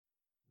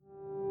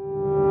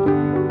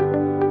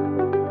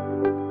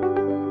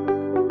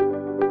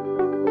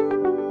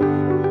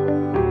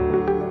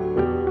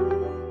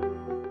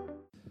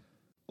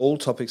All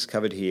topics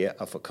covered here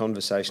are for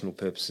conversational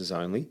purposes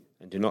only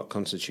and do not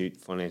constitute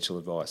financial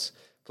advice.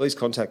 Please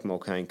contact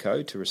Mulcahy &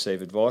 Co to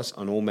receive advice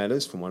on all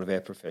matters from one of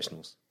our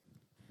professionals.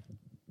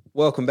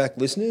 Welcome back,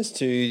 listeners,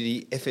 to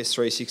the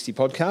FS360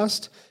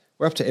 podcast.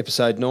 We're up to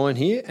episode 9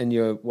 here, and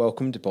you're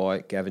welcomed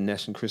by Gavin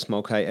Nash and Chris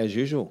Mulcahy as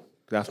usual.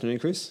 Good afternoon,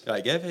 Chris.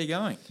 G'day, Gav. How you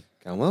going?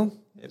 Going well.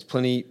 There's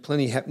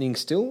plenty happening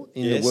still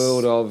in the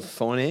world of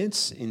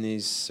finance in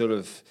these sort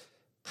of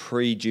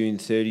pre-June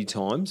 30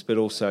 times, but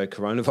also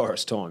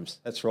coronavirus times.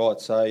 That's right.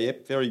 So,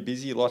 very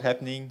busy, a lot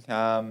happening.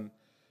 Around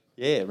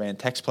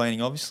tax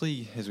planning,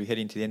 obviously, as we head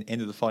into the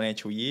end of the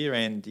financial year,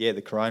 and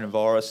the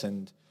coronavirus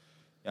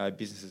and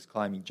businesses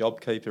claiming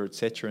JobKeeper,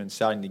 etc., and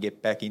starting to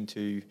get back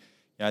into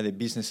their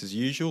business as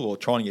usual, or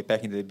trying to get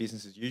back into their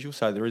business as usual.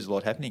 So there is a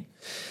lot happening.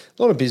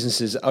 A lot of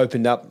businesses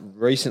opened up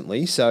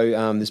recently. So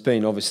there's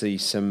been obviously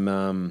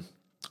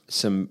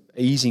some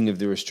easing of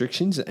the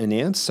restrictions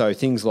announced. So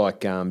things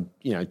like,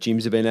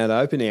 gyms have been able to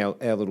open.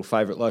 Our little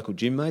favourite local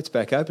gym mates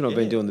back open. I've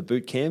been doing the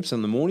boot camps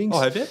on the mornings.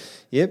 Oh, have you?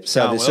 Yep.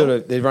 So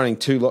they're running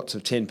 2 lots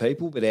of 10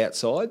 people, but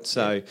outside.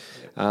 So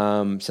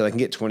so they can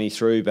get 20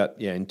 through, but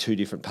in 2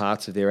 different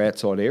parts of their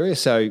outside area.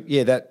 So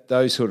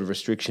those sort of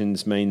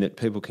restrictions mean that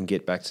people can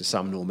get back to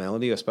some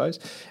normality, I suppose.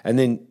 And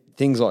then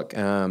things like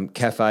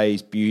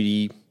cafes,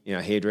 beauty,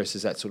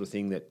 hairdressers, that sort of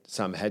thing that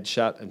some had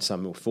shut and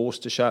some were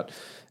forced to shut.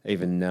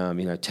 Even,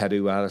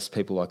 tattoo artists,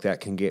 people like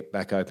that can get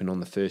back open on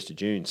the 1st of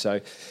June. So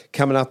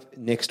coming up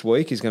next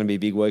week is going to be a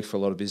big week for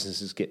a lot of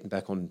businesses getting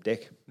back on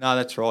deck. No,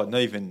 that's right. And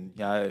even,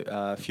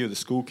 a few of the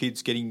school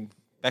kids getting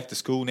back to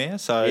school now.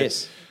 So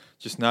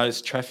just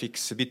noticed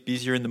traffic's a bit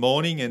busier in the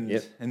morning and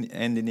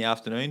in the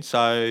afternoon.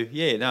 So,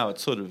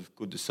 it's sort of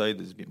good to see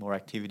there's a bit more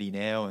activity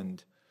now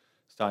and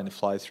starting to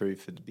flow through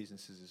for the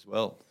businesses as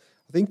well.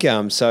 I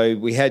think so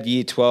we had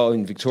year 12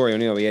 in Victoria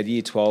anyway, we had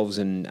year 12s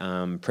and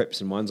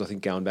preps and ones, I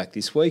think, going back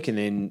this week. And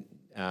then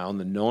on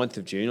the 9th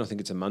of June, I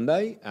think it's a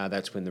Monday,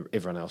 that's when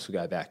everyone else will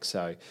go back.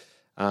 So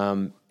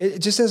it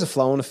just has a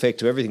flow-on effect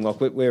to everything. Like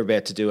we're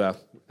about to do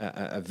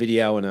a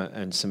video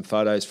and some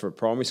photos for a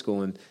primary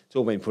school, and it's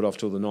all been put off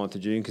till the 9th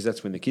of June because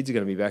that's when the kids are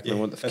going to be back and I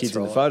want the kids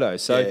in the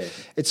photos. So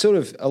it's sort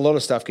of a lot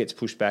of stuff gets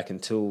pushed back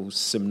until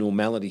some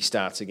normality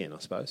starts again, I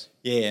suppose.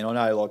 Yeah, and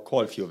I know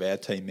quite a few of our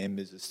team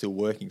members are still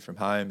working from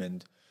home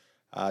and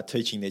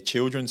teaching their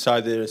children.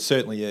 So there's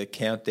certainly a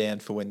countdown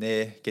for when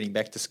they're getting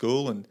back to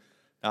school, and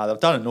they've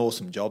done an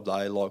awesome job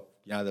though.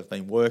 They've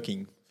been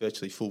working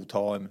virtually full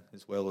time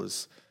as well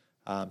as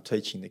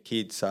teaching the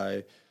kids.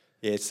 So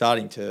it's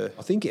starting to.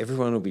 I think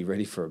everyone will be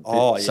ready for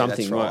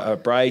something, right. A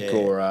break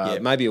or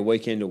maybe a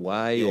weekend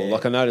away.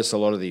 Or I noticed a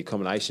lot of the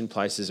accommodation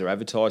places are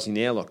advertising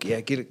now.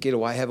 Get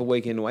away, have a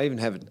weekend away, even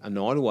have a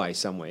night away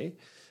somewhere.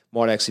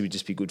 Might actually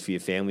just be good for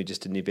your family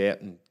just to nip out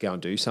and go and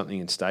do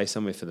something and stay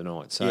somewhere for the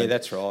night. So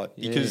that's right.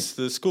 Because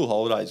the school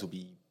holidays will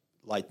be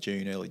late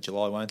June, early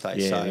July, won't they?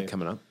 Yeah, they're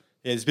coming up.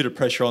 Yeah, there's a bit of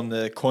pressure on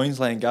the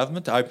Queensland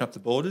government to open up the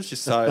borders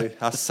just so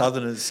us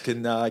Southerners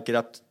can get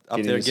up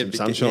there and get some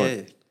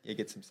sunshine.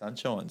 Get some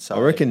sunshine. So I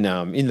reckon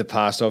in the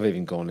past I've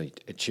even gone to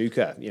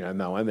Echuca,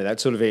 Moama, that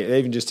sort of,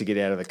 even just to get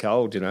out of the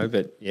cold,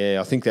 But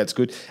I think that's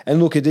good.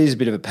 And look, it is a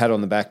bit of a pat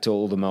on the back to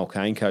all the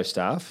Mulcahy & Co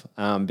staff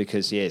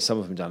because some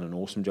of them done an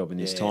awesome job in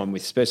this time,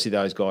 with especially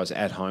those guys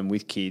at home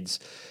with kids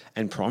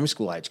and primary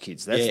school age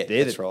kids. They're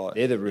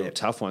the real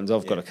tough ones.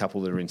 I've got a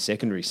couple that are in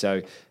secondary,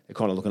 so they're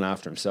kind of looking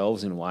after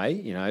themselves in a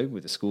way,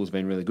 with the schools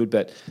being really good.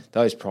 But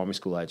those primary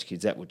school age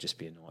kids, that would just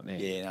be a nightmare.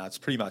 Yeah, no, it's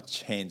pretty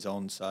much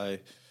hands-on, so.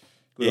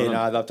 They've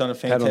done a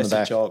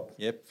fantastic job.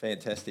 Yep,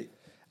 fantastic.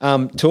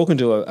 Talking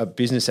to a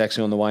business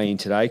actually on the way in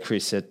today,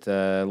 Chris, at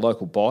the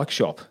local bike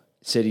shop,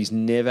 said he's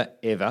never,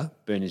 ever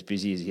been as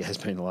busy as he has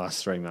been the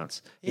last 3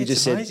 months. Yeah,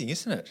 it's amazing,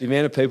 isn't it? The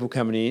amount of people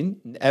coming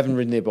in, haven't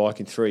ridden their bike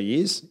in 3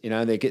 years.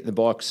 They're getting the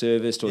bike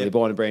serviced or they're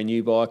buying a brand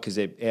new bike because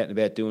they're out and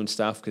about doing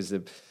stuff because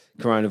the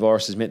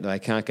coronavirus has meant that they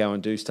can't go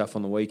and do stuff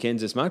on the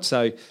weekends as much.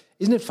 So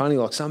isn't it funny,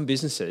 some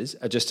businesses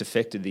are just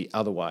affected the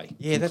other way.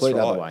 Yeah, that's right.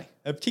 Other way.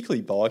 And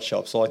particularly bike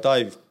shops,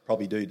 they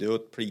probably do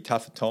it pretty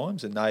tough at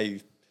times, and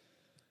they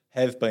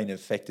have been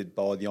affected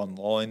by the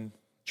online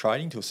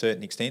trading to a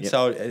certain extent. Yep.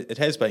 So it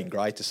has been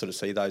great to sort of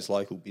see those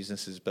local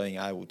businesses being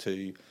able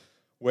to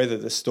weather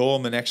the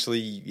storm and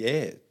actually,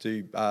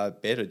 do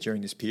better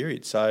during this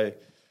period. So,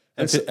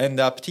 and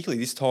particularly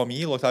this time of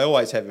year, they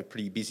always have a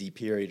pretty busy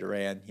period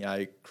around,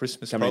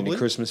 Christmas coming probably. into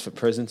Christmas for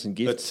presents and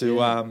gifts.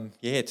 But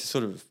to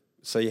sort of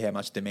see how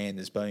much demand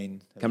there's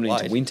been coming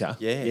into winter.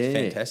 It's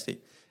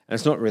fantastic. And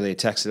it's not really a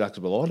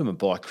tax-deductible item, a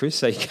bike, Chris,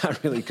 so you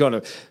can't really kind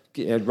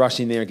of rush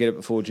in there and get it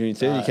before June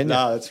 30, can you?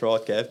 No, that's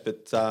right, Gav.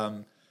 But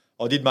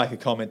I did make a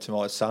comment to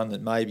my son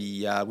that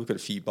maybe we've got a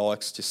few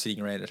bikes just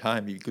sitting around at home.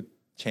 It'd be a good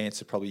chance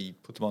to probably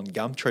put them on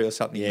Gumtree or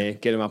something. Yeah,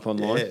 get them up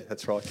online. Yeah,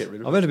 that's right, get rid of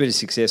them. I've had a bit of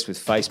success with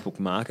Facebook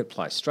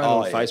Marketplace. Straight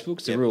on Facebook.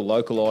 It's a real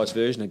localised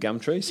version of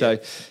Gumtree. So,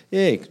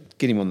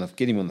 get him on the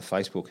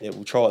Facebook. Yeah,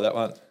 we'll try that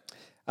one.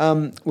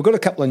 We've got a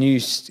couple of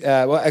news. We've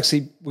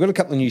got a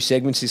couple of new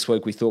segments this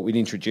week we thought we'd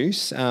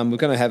introduce. We're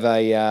going to have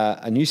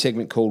a new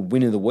segment called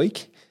Win of the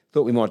Week.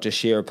 thought we might just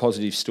share a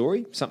positive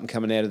story, something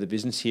coming out of the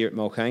business here at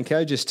Mulcahy &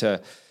 Co, just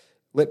to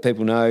let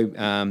people know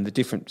the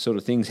different sort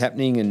of things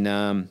happening,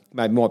 and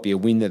maybe might be a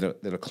win that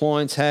a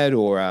client's had,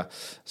 or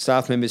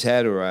staff members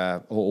had,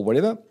 or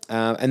whatever.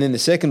 And then the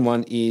second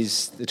one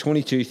is the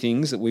 22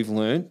 things that we've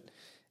learned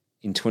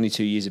in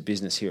 22 years of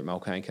business here at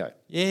Mulcahy & Co.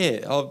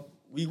 Yeah,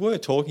 we were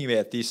talking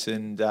about this,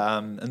 and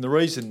the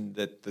reason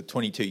that the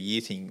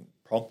 22-year thing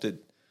prompted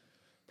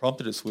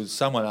us was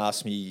someone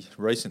asked me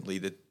recently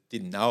that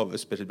didn't know of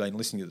us but had been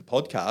listening to the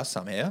podcast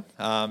somehow,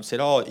 said,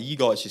 "Oh, you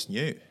guys just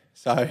knew."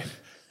 So,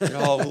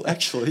 well,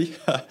 actually...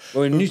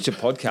 we're new to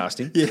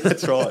podcasting. Yeah,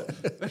 that's right.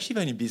 We've actually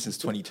been in business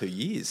 22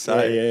 years.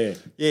 So,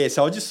 yeah,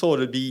 so I just thought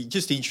it'd be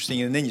just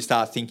interesting, and then you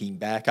start thinking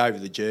back over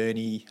the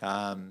journey,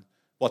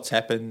 what's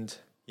happened.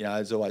 You know,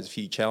 there's always a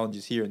few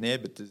challenges here and there,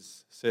 but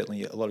there's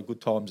certainly a lot of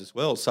good times as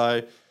well.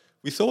 So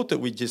we thought that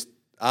we'd just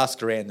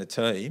ask around the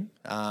team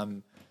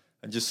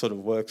and just sort of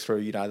work through,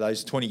 you know,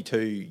 those 22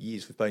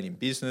 years we've been in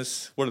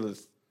business. What are the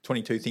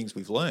 22 things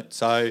we've learnt?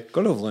 So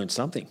got to have learned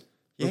something.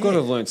 We've got to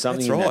have learned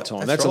something in that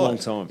time. That's right. A long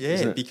time. Yeah,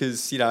 isn't it?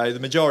 Because, you know, the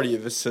majority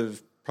of us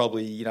have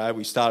probably, you know,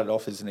 we started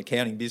off as an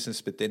accounting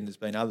business, but then there's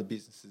been other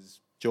businesses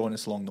join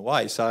us along the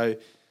way. So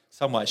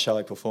some way,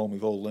 shape or form,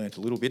 we've all learnt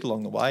a little bit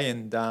along the way,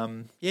 and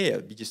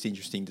it'd be just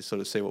interesting to sort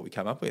of see what we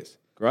come up with.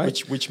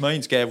 Great. Which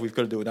means, Gav, we've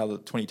got to do another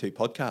 22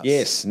 podcasts.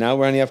 Yes. No,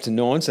 we're only up to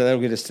 9, so that'll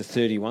get us to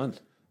 31.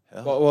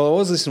 Well, I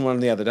was listening to one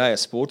the other day, a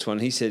sports one.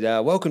 He said,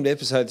 "Welcome to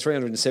episode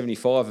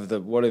 375 of the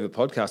whatever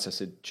podcast." I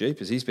said,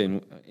 "Jeepers, he's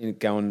been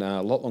going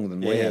a lot longer than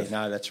we have."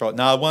 No, that's right.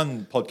 No,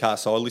 one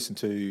podcast I listen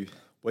to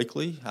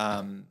weekly,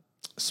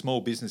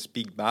 Small Business,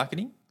 Big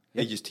Marketing.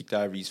 He just ticked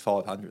over his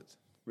 500th.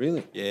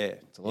 Really? Yeah.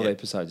 It's a lot of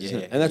episodes, isn't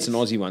it? And that's an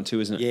Aussie one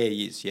too, isn't it? Yeah,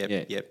 he is.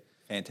 Yep.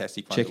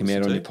 Fantastic one. Check him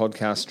out on your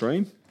podcast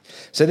stream.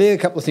 So there are a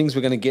couple of things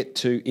we're going to get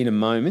to in a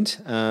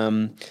moment.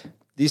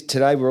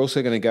 Today we're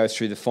also going to go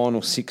through the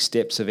final 6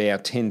 steps of our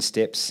 10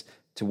 steps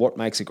to what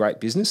makes a great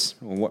business,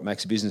 or what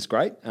makes a business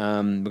great.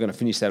 We're going to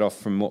finish that off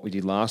from what we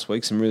did last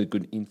week, some really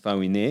good info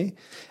in there.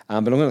 But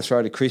I'm going to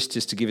throw to Chris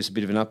just to give us a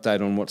bit of an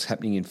update on what's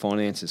happening in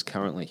finances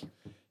currently.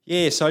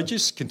 Yeah, so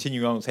just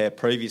continuing on with our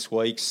previous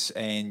weeks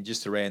and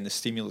just around the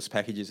stimulus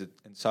packages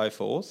and so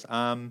forth.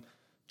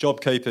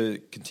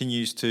 JobKeeper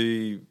continues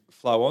to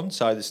flow on,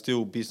 so there's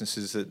still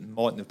businesses that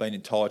mightn't have been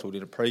entitled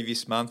in a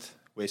previous month.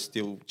 We're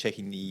still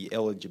checking the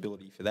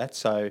eligibility for that,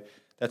 so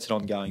that's an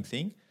ongoing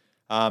thing.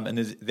 And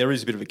there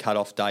is a bit of a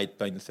cut-off date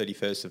being the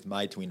 31st of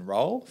May to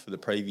enrol for the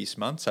previous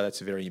month, so that's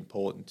very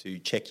important to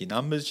check your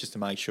numbers just to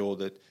make sure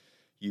that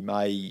you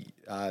may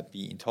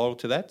be entitled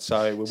to that. So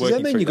we're working through that. Does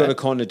that mean you've got to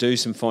kind of do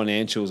some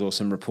financials or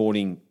some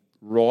reporting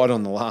right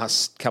on the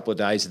last couple of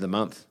days of the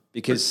month?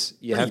 Because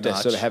you have to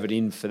sort of have it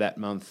in for that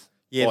month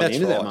by the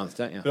end of that month,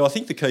 don't you? But I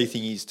think the key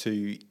thing is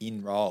to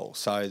enrol,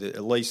 so that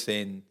at least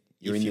then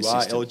if you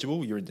are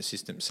eligible, you're in the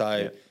system.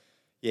 So,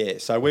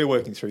 so we're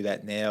working through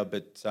that now.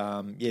 But,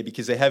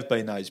 because there have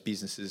been those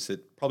businesses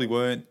that probably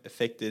weren't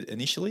affected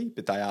initially,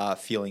 but they are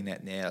feeling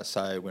that now.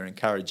 So we're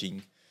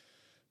encouraging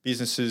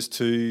businesses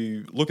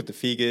to look at the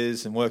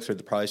figures and work through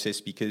the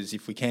process, because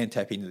if we can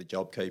tap into the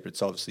JobKeeper,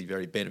 it's obviously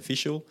very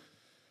beneficial.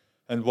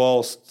 And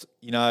whilst,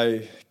 you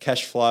know,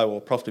 cash flow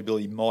or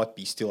profitability might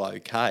be still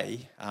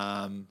okay,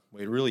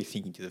 we're really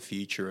thinking to the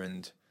future,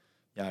 and,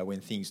 you know,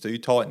 when things do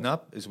tighten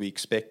up, as we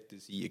expect,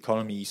 as the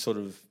economy sort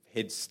of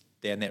heads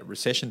down that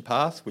recession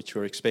path, which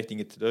we're expecting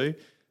it to do,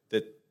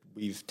 that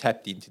we've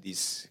tapped into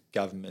this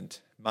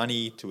government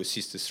money to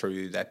assist us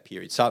through that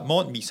period. So it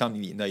mightn't be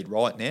something that you need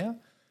right now,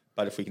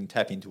 but if we can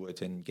tap into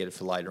it and get it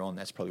for later on,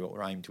 that's probably what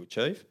we're aiming to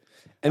achieve.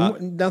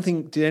 And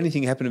did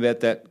anything happen about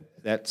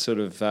that sort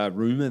of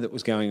rumour that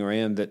was going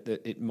around that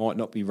it might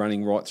not be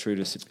running right through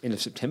to end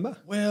of September?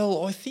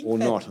 Well, I think or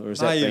that not, or has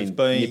that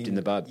been nipped in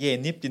the bud? Yeah,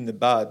 nipped in the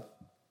bud,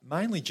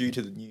 mainly due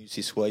to the news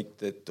this week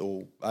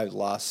or over the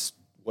last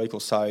week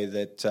or so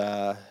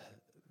that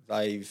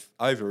they've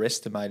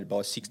overestimated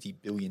by $60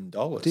 billion.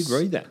 I did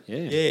read that, yeah.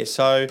 Yeah,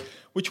 so,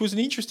 which was an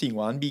interesting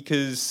one,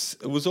 because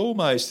it was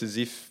almost as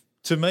if,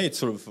 to me, it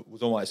sort of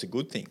was almost a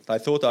good thing. They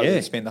thought they were going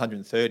to spend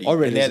 130. I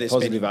read it as a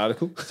positive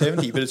article.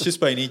 70, but it's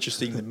just been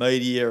interesting, the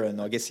media and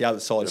I guess the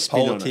other side of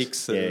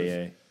politics.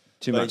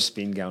 Too much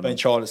spin going on. Been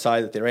trying to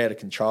say that they're out of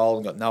control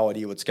and got no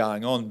idea what's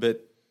going on.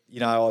 But, you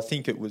know, I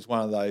think it was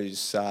one of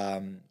those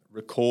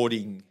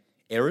recording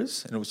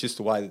errors, and it was just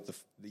the way that the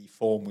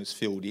form was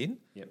filled in,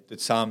 that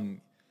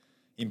some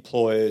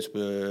employers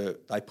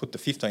they put the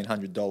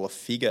 $1,500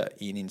 figure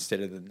in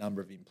instead of the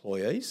number of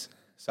employees.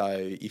 So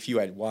if you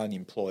had one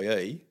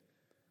employee,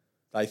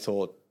 they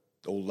thought,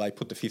 or they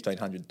put the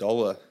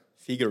 $1,500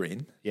 figure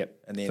in.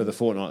 And then for the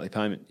fortnightly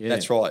payment. Yeah.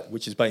 That's right,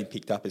 which has been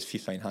picked up as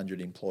 1,500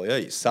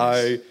 employees.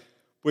 So,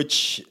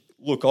 which,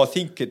 look, I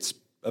think it's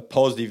a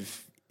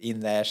positive in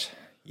that,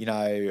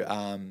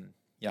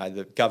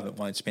 the government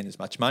won't spend as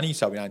much money,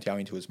 so we don't go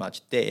into as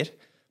much debt.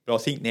 But I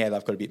think now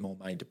they've got a bit more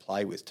money to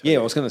play with too. Yeah,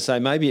 I was going to say,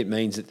 maybe it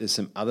means that there's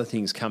some other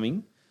things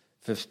coming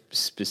for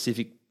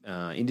specific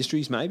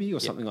industries maybe,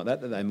 or something like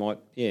that they might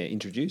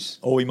introduce.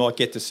 Or we might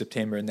get to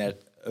September and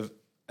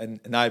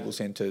enables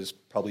them to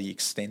probably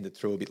extend it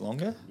through a bit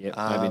longer. Yeah,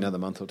 maybe another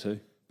month or two.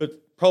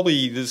 But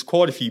probably there's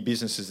quite a few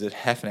businesses that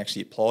haven't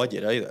actually applied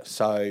yet either.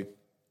 So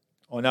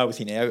I know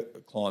within our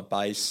client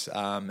base,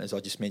 as I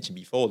just mentioned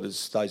before,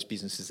 there's those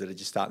businesses that are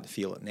just starting to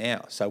feel it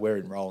now. So we're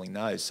enrolling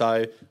those.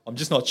 So I'm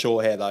just not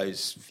sure how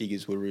those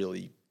figures were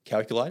really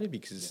calculated,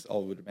 because I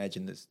would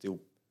imagine there's still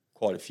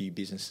quite a few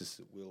businesses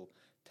that will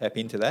tap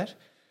into that.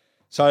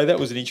 So that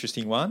was an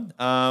interesting one.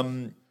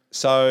 Apart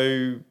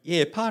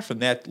from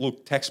that,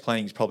 look, tax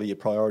planning is probably a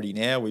priority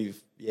now.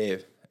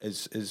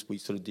 As we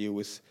sort of deal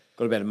with.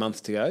 Got about a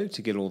month to go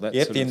to get all that.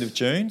 Yep, the end of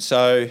June.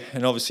 So,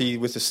 and obviously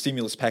with the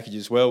stimulus package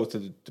as well, with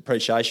the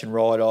depreciation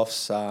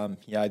write-offs, the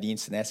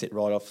instant asset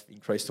write-off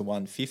increased to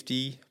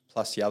 150,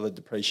 plus the other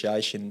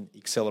depreciation,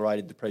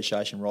 accelerated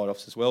depreciation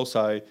write-offs as well.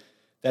 So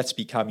that's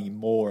becoming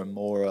more and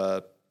more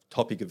a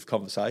topic of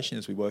conversation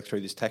as we work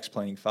through this tax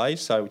planning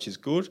phase, so which is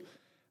good.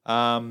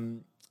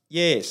 So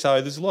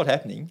there's a lot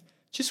happening.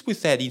 Just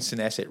with that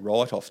instant asset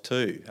write-off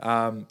too,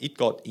 it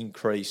got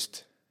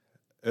increased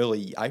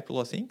early April,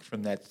 I think,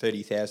 from that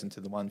 30,000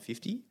 to the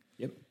 150.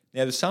 Yep.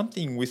 Now, there's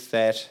something with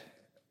that,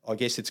 I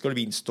guess it's got to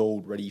be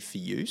installed ready for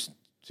use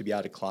to be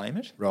able to claim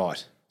it.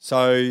 Right.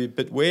 So,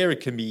 but where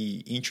it can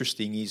be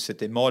interesting is that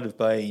there might have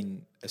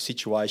been a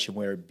situation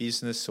where a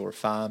business or a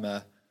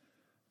farmer,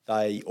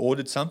 they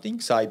ordered something,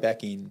 say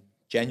back in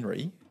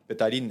January, but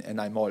they didn't, and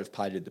they might have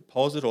paid a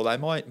deposit, or they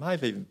may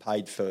have even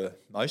paid for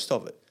most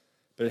of it,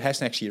 but it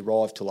hasn't actually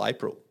arrived till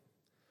April.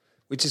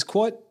 Which is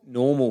quite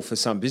normal for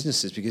some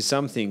businesses, because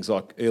some things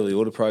like early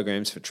order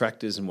programs for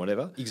tractors and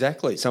whatever.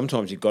 Exactly.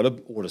 Sometimes you've got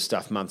to order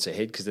stuff months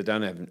ahead because they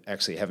don't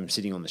actually have them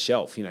sitting on the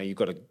shelf. You know, you've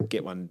got to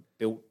get one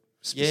built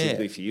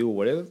specifically for you or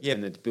whatever,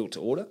 and it's built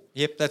to order.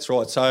 Yep, that's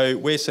right. So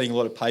we're seeing a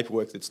lot of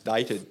paperwork that's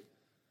dated,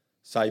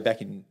 say,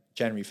 back in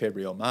January,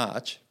 February or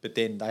March, but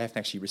then they haven't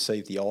actually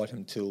received the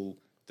item till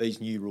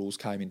these new rules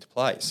came into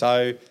play.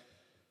 So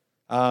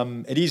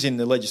it is in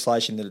the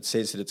legislation that it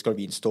says that it's got to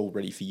be installed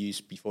ready for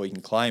use before you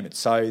can claim it.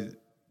 So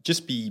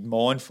just be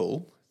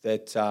mindful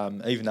that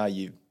even though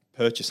you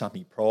purchase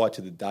something prior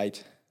to the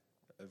date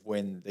of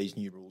when these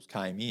new rules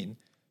came in,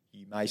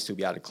 you may still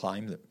be able to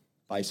claim them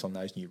based on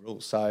those new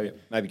rules. So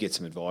maybe get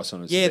some advice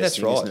on it. Yeah, that's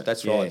right.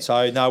 That's right.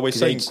 So no, we're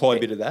seeing quite a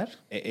bit of that.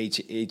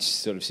 Each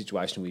sort of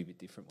situation will be a bit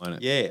different, won't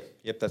it? Yeah.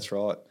 Yep, that's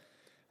right.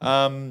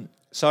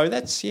 So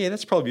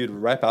that's probably a bit of a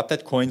wrap up.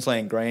 That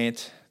Queensland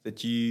grant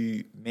that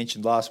you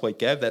mentioned last week,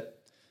 Gav, that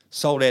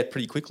sold out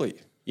pretty quickly.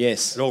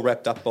 Yes. It all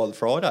wrapped up by the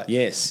Friday.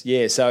 Yes,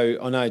 yeah. So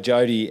I know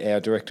Jody, our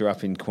director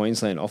up in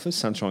Queensland office,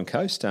 Sunshine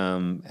Coast.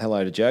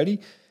 Hello to Jody.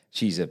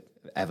 She's an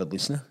avid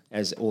listener,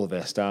 as all of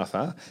our staff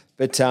are.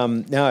 But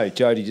no,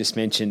 Jody just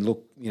mentioned,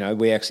 look,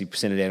 we actually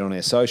sent it out on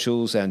our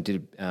socials and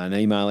did an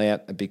email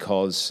out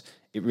because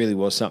it really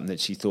was something that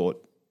she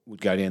thought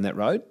would go down that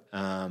road.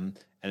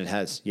 And it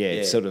has. Yeah.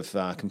 It's sort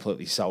of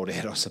completely sold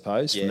out, I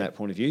suppose, from that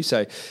point of view.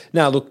 So,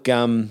 no, look,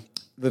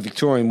 the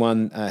Victorian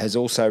one has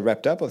also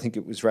wrapped up. I think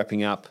it was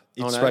wrapping up.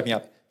 It's wrapping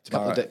up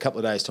tomorrow. Couple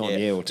of days' time,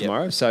 or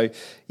tomorrow. Yep. So,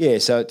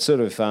 so it's sort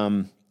of,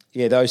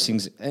 those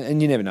things,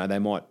 and you never know,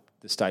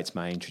 the states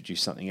may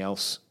introduce something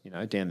else,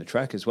 down the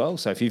track as well.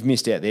 So if you've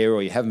missed out there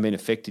or you haven't been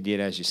affected yet,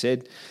 as you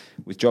said,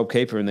 with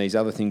JobKeeper and these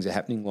other things are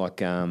happening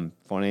like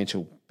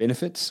financial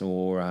benefits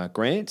or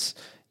grants,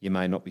 you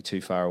may not be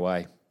too far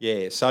away.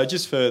 Yeah, so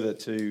just further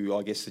to,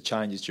 I guess, the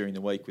changes during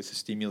the week with the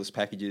stimulus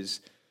packages,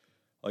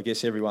 I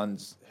guess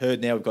everyone's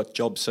heard now we've got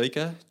Job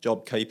Seeker,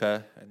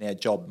 JobKeeper, and now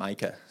Job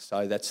Maker.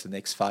 So that's the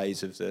next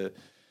phase of the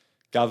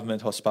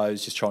government, I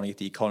suppose, just trying to get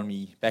the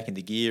economy back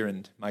into gear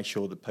and make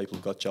sure that people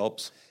have got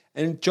jobs.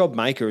 And Job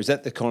Maker, is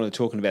that the kind of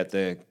talking about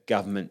the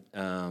government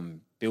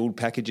build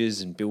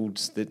packages and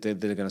builds that are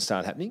going to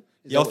start happening?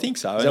 I think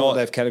so. Is that what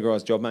they've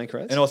categorised Job Maker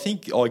as? And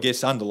I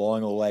guess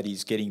underlying all that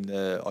is getting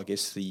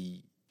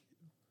the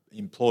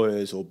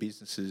employers or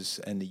businesses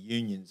and the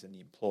unions and the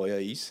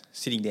employees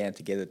sitting down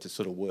together to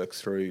sort of work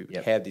through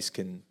how this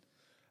can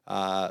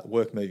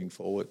work moving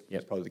forward.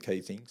 That's probably the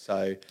key thing.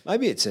 So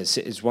maybe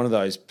it's one of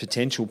those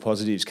potential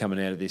positives coming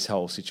out of this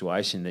whole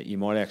situation that you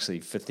might actually,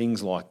 for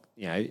things like,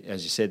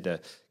 as you said,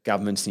 the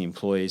governments, the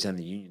employees and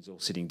the unions all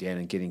sitting down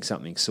and getting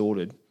something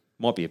sorted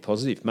might be a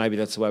positive. Maybe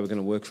that's the way we're going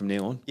to work from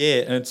now on.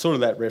 Yeah, and it's sort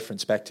of that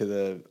reference back to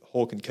the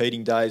Hawke and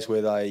Keating days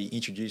where they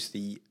introduced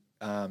the,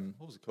 what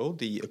was it called?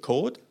 The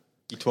Accord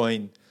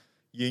between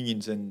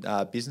unions and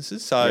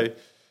businesses. So,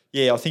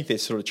 I think they're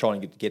sort of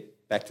trying to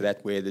get back to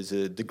that where there's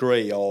a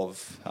degree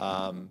of,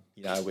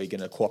 we're going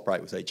to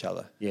cooperate with each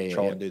other,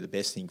 try and do the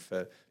best thing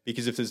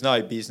because if there's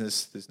no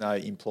business, there's no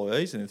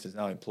employees, and if there's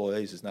no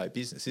employees, there's no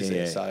business, is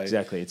there? So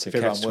exactly. It's if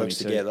everyone works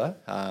together,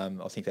 I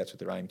think that's what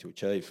they're aiming to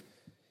achieve.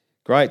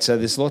 Great. So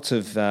there's lots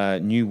of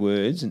new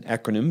words and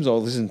acronyms. I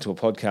listened to a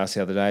podcast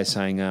the other day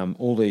saying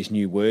all these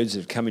new words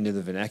have come into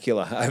the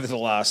vernacular over the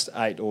last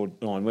 8 or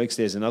 9 weeks.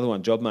 There's another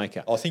one, Job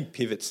Maker. I think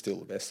Pivot's still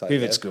the best.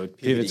 Pivot's good.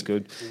 Pivot's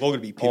good. We've all got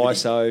to be pivoting.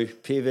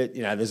 ISO, Pivot,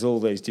 there's all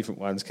these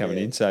different ones coming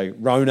in. So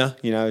Rona,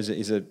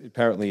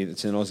 apparently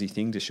it's an Aussie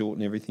thing to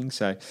shorten everything.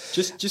 So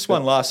just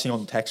one last thing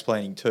on tax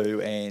planning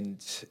too,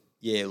 and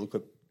look,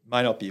 it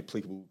may not be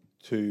applicable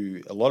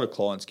to a lot of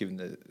clients given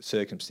the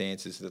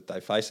circumstances that they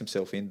face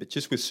themselves in, but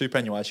just with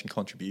superannuation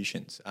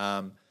contributions,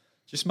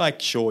 just make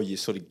sure you're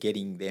sort of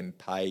getting them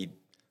paid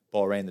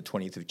by around the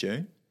 20th of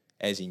June,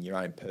 as in your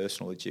own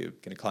personal that you're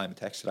going to claim a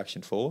tax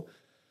deduction for.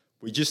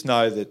 We just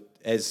know that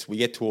as we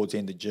get towards the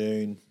end of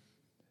June,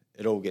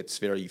 it all gets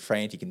very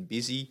frantic and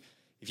busy.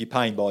 If you're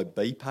paying by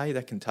BPay,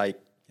 that can take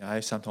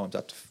sometimes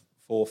up to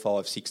 4,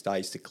 5, 6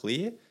 days to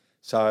clear.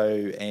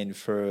 So, and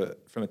from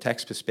a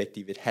tax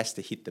perspective, it has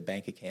to hit the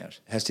bank account.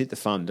 It has to hit the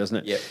fund, doesn't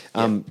it?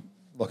 Yep.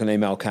 Like an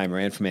email came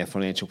around from our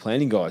financial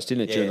planning guys,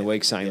 didn't it, during the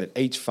week, saying that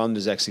each fund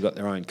has actually got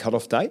their own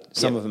cut-off date.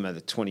 Some of them are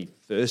the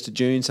 21st of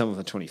June, some of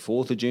them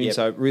 24th of June.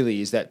 So it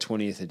really is that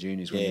 20th of June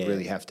is when you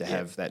really have to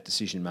have that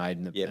decision made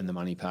and the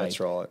money paid. That's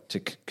right. To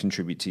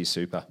contribute to your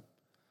super.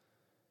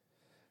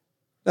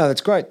 No,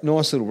 that's great.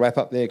 Nice little wrap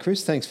up there,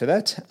 Chris. Thanks for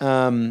that.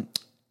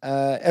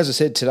 As I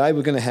said, today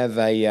we're going to have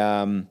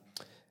a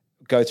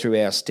go through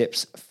our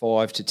steps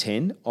 5 to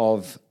 10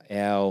 of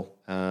our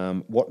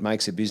What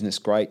Makes a Business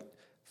Great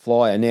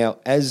flyer. Now,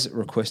 as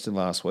requested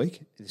last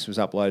week, this was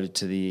uploaded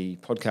to the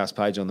podcast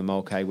page on the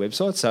Mulcahy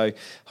website. So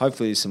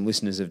hopefully some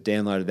listeners have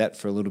downloaded that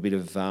for a little bit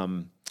of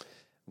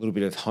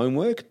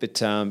homework.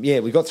 But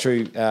we got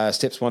through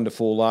steps 1 to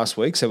 4 last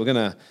week. So we're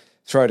going to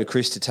throw to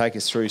Chris to take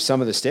us through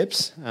some of the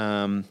steps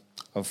of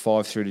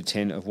 5 through to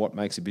 10 of what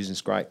makes a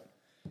business great.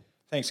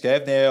 Thanks,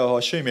 Gav. Now, I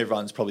assume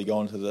everyone's probably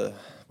gone to the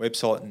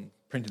website and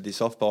printed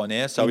this off by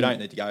now, so we don't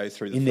need to go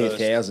through the first... In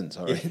their thousands,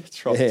 I reckon. Yeah,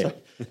 that's right.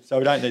 Yeah. So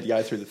we don't need to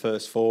go through the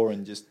first 4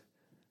 and just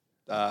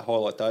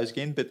highlight those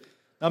again. But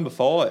number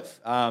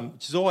 5,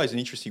 which is always an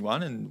interesting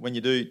one, and when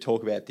you do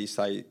talk about this,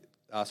 they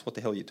ask what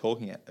the hell you're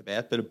talking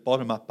about, but a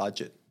bottom-up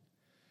budget.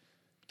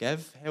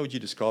 Gav, how would you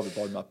describe a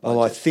bottom-up budget?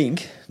 Well, I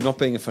think, not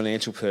being a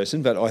financial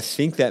person, but I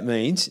think that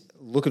means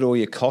look at all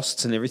your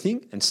costs and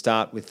everything and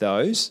start with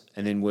those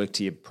and then work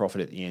to your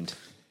profit at the end.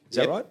 Is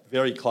that right?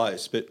 Very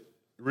close, but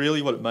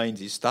really what it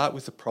means is start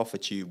with the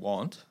profit you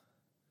want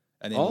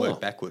and then work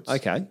backwards.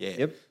 Okay, yeah.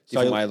 Yep.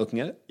 Different way of looking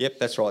at it. Yep,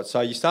 that's right.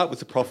 So you start with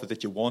the profit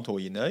that you want or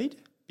you need,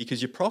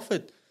 because your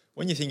profit,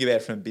 when you think about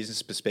it from a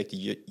business perspective,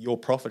 your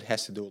profit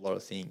has to do a lot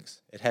of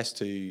things. It has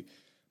to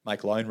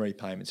make loan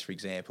repayments, for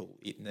example.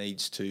 It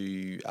needs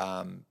to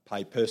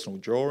pay personal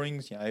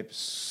drawings,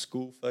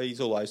 school fees,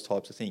 all those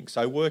types of things.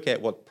 So work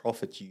out what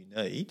profit you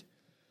need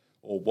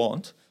or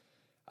want,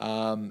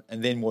 and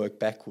then work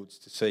backwards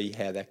to see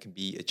how that can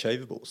be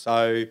achievable.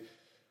 So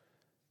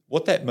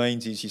what that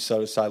means is you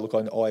sort of say, look,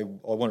 I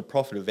want a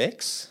profit of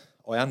X.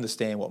 I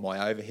understand what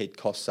my overhead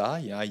costs are,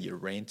 your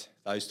rent,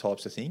 those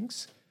types of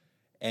things.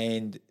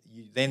 And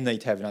you then need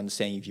to have an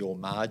understanding of your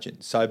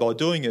margin. So by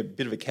doing a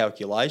bit of a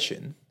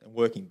calculation and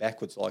working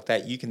backwards like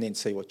that, you can then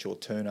see what your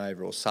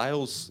turnover or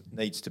sales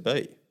needs to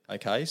be.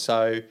 Okay,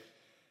 so,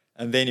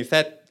 and then if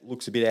that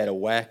looks a bit out of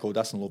whack or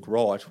doesn't look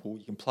right, well,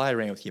 you can play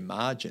around with your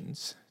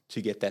margins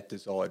to get that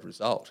desired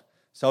result.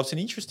 So it's an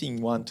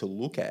interesting one to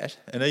look at,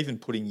 and even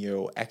putting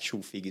your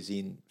actual figures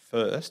in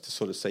first to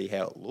sort of see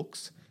how it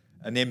looks,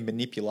 and then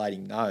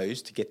manipulating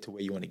those to get to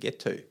where you want to get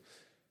to.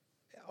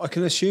 I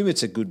can assume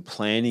it's a good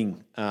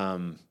planning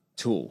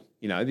tool,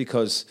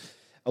 because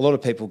a lot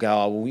of people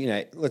go,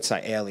 let's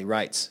say hourly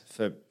rates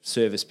for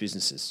service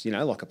businesses,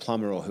 like a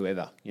plumber or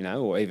whoever,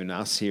 or even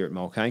us here at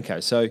Mulcahy & Co.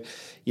 So,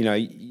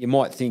 you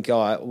might think,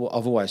 I've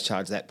always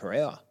charged that per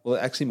hour. Well, it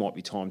actually might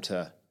be time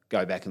to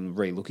go back and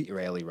re-look at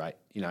your hourly rate,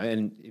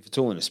 and if it's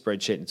all in a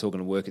spreadsheet and it's all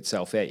going to work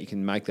itself out, you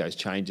can make those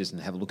changes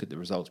and have a look at the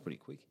results pretty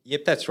quick.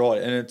 Yep, that's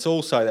right. And it's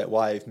also that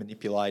way of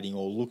manipulating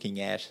or looking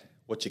at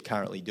what you're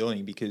currently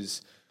doing,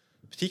 because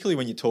particularly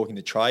when you're talking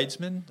to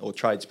tradesmen or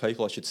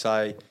tradespeople, I should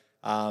say,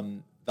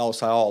 they'll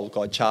say, look,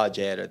 I charge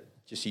out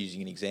at, just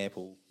using an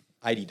example,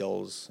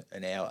 $80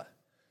 an hour.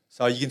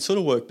 So you can sort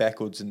of work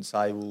backwards and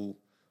say, well,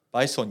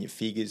 based on your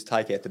figures,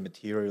 take out the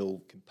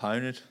material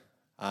component,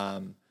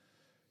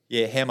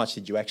 how much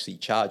did you actually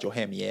charge or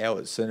how many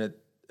hours? And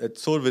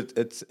it's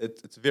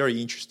a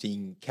very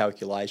interesting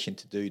calculation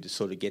to do to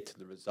sort of get to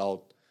the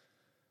result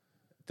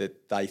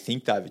that they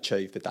think they've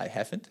achieved, but they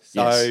haven't.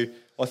 So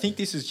I think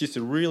this is just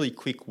a really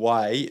quick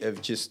way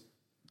of just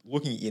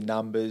looking at your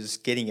numbers,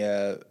 getting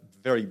a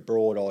very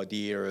broad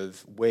idea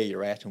of where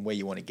you're at and where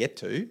you want to get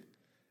to,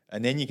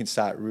 and then you can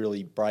start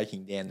really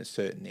breaking down the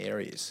certain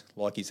areas.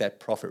 Like, is that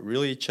profit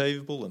really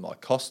achievable? Are my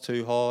costs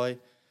too high?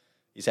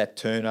 Is that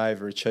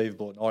turnover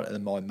achievable or not?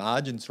 And my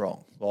margin's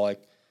wrong.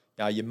 Like,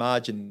 your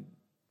margin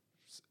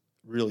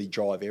really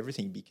drive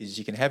everything, because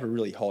you can have a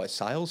really high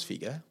sales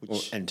figure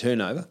and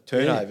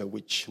turnover,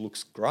 which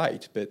looks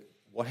great, but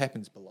what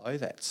happens below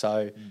that?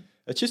 So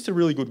it's just a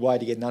really good way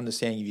to get an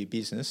understanding of your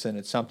business, and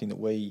it's something that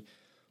we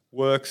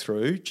work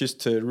through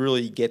just to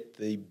really get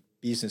the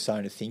business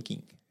owner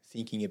thinking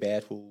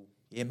about,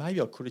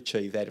 maybe I could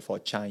achieve that if I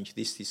change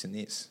this, this and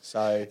this.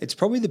 So it's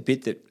probably the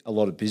bit that a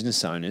lot of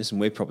business owners, and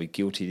we're probably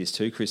guilty of this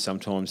too, Chris,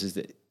 sometimes, is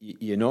that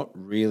you're not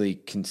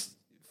really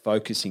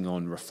focusing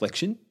on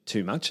reflection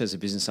too much as a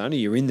business owner.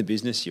 You're in the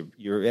business,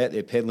 you're out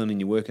there peddling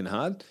and you're working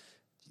hard.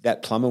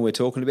 That plumber we're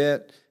talking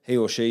about, he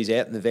or she's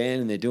out in the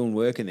van and they're doing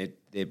work and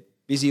they're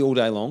busy all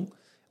day long.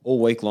 all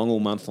week long, all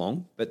month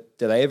long, but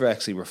do they ever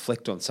actually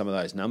reflect on some of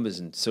those numbers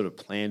and sort of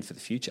plan for the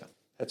future?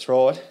 That's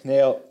right.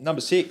 Now,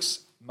 number 6,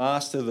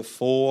 master the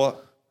 4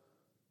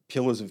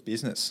 pillars of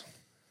business.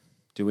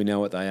 Do we know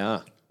what they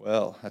are?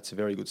 Well, that's a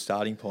very good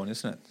starting point,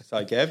 isn't it?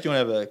 So, Gav, do you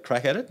want to have a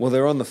crack at it? Well,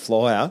 they're on the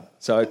flyer.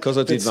 So, because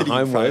I did my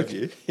homework,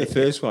 the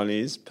first one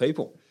is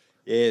people.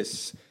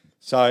 Yes.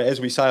 So, as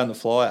we say on the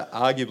flyer,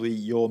 arguably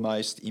your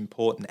most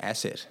important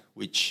asset,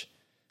 which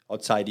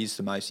I'd say it is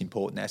the most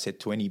important asset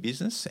to any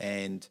business.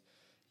 And,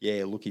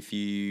 yeah, look, if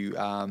you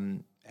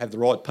have the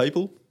right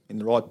people in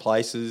the right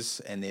places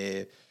and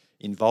they're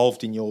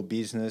involved in your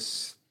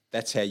business,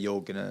 that's how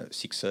you're going to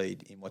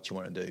succeed in what you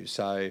want to do.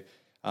 So,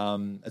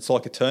 it's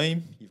like a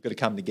team. You've got to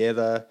come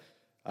together.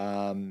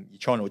 You're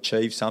trying to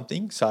achieve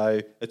something. So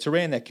it's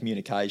around that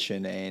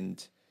communication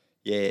and,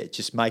 yeah,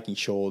 just making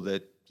sure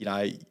that, you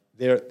know,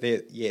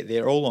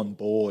 they're all on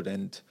board.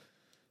 And,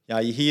 you know,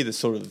 you hear the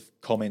sort of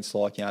comments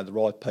like, you know, the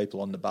right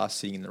people on the bus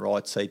sitting in the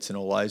right seats and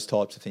all those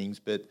types of things.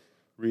 But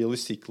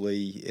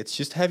realistically, it's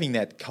just having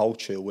that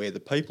culture where the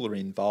people are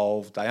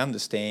involved, they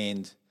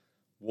understand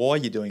why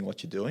you're doing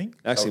what you're doing.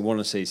 They actually want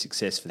to see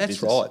success for the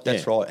business.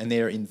 That's right. And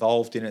they're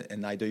involved in it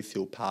and they do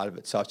feel part of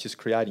it. So it's just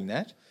creating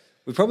that.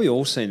 We've probably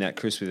all seen that,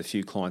 Chris, with a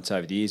few clients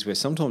over the years where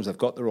sometimes they've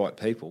got the right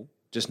people,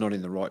 just not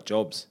in the right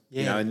jobs.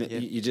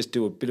 You just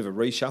do a bit of a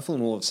reshuffle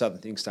and all of a sudden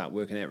things start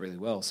working out really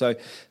well. So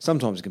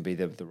sometimes it can be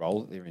the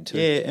role that they're in too.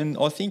 Yeah, and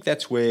I think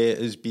that's where,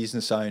 as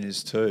business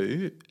owners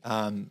too,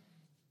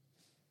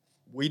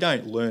 we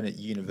don't learn at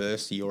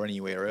university or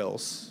anywhere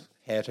else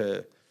how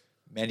to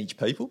manage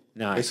people.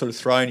 No. We're sort of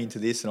thrown into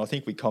this, and I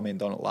think we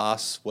commented on it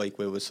last week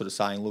where we're sort of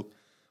saying, look,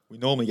 we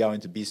normally go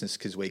into business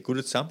because we're good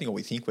at something or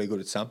we think we're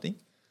good at something.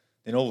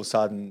 Then all of a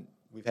sudden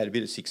we've had a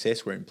bit of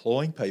success, we're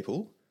employing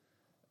people,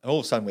 and all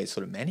of a sudden we're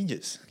sort of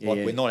managers.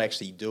 We're not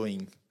actually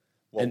doing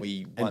what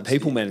we once and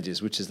people did.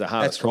 Managers, which is the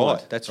hardest.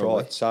 That's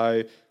right.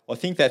 So I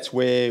think that's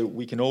where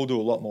we can all do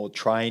a lot more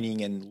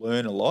training and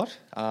learn a lot.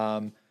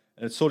 And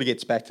it sort of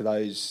gets back to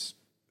those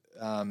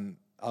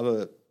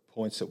other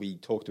points that we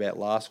talked about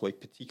last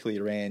week, particularly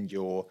around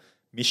your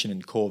mission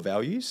and core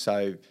values.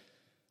 So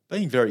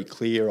being very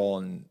clear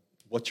on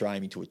what you're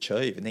aiming to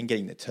achieve and then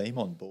getting the team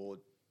on board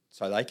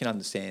so they can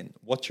understand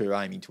what you're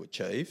aiming to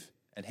achieve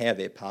and how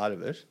they're part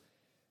of it.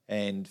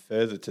 And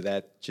further to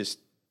that, just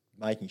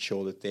making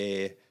sure that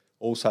they're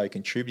also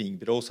contributing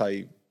but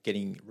also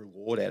getting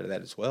reward out of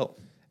that as well.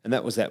 And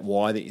that was that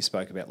why that you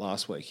spoke about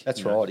last week.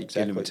 That's right,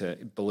 exactly. Getting them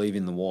to believe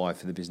in the why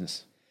for the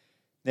business.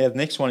 Now, the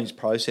next one is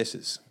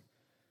processes.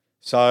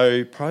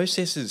 So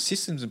processes,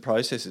 systems and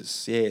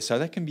processes, yeah. So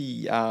that can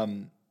be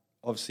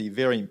obviously a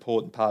very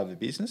important part of the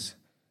business.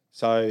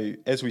 So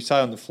as we say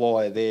on the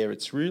flyer there,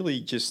 it's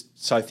really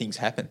just so things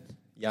happen.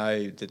 You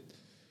know, that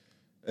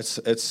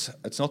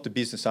it's not the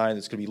business owner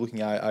that's going to be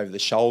looking over the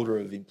shoulder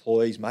of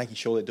employees, making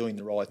sure they're doing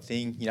the right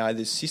thing. You know,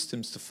 there's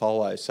systems to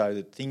follow so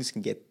that things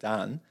can get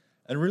done.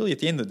 And really, at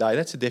the end of the day,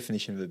 that's the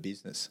definition of a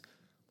business.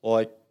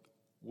 Like,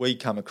 we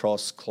come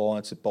across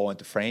clients that buy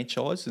into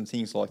franchise and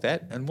things like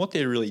that, and what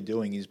they're really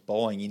doing is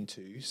buying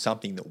into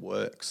something that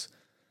works.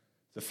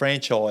 The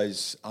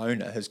franchise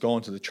owner has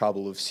gone to the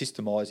trouble of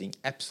systemising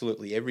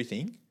absolutely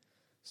everything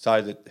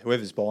so that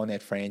whoever's buying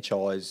that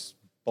franchise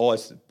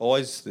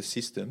buys the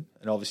system,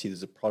 and obviously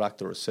there's a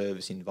product or a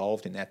service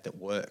involved in that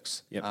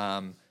works. Yep.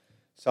 And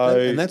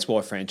that's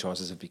why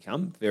franchises have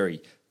become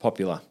very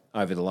popular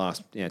over the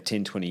last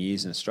 10, 20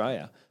 years in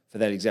Australia for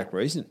that exact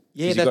reason.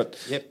 Yeah, you've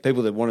got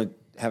people that want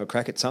to have a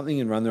crack at something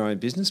and run their own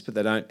business, but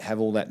they don't have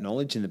all that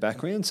knowledge in the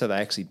background, so they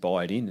actually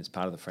buy it in as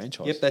part of the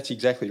franchise. Yep, that's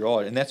exactly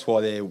right, and that's why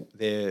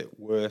they're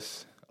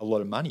worth a lot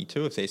of money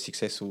too if they're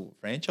successful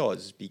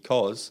franchises,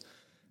 because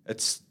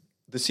it's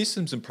the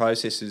systems and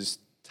processes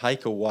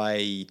take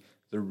away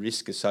the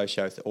risk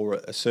associated with, or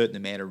a certain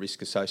amount of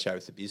risk associated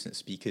with the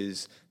business,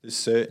 because there's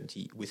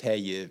certainty with how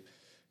you're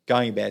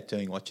going about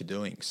doing what you're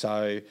doing.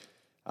 So,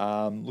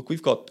 look,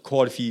 we've got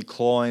quite a few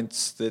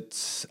clients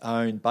that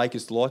own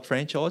Baker's Delight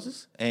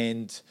franchises,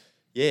 and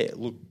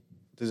look,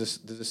 there's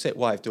a set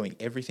way of doing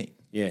everything.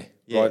 Right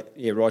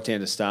down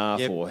to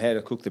staff, or how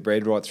to cook the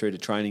bread, right through to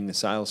training the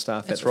sales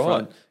staff at the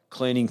front,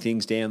 cleaning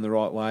things down the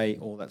right way,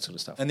 all that sort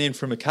of stuff. And then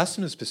from a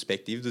customer's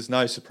perspective, there's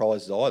no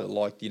surprises either.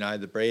 Like,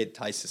 the bread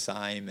tastes the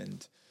same,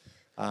 and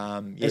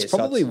it's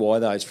probably why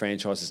those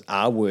franchises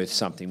are worth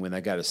something when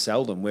they go to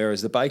sell them,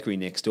 whereas the bakery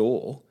next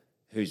door,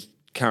 who's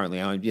currently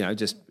owned,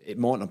 it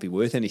might not be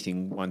worth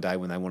anything one day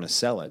when they want to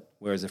sell it,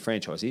 whereas the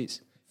franchise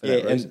is. For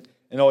that reason.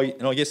 And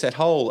I guess that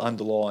whole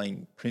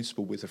underlying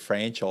principle with a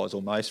franchise,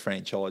 or most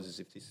franchises,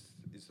 if this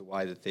is the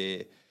way that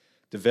they're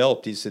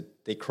developed, is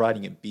that they're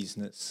creating a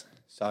business.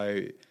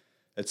 So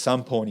at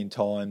some point in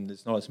time,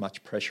 there's not as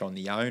much pressure on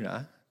the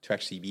owner to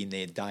actually be in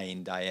there day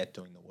in, day out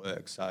doing the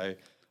work. So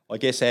I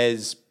guess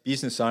as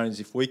business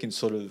owners, if we can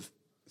sort of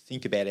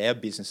think about our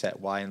business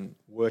that way and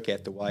work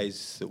out the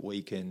ways that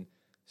we can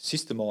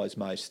systemise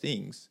most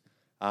things,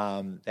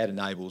 that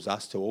enables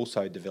us to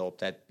also develop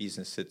that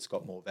business that's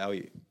got more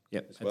value.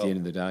 Yep, at the end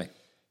of the day.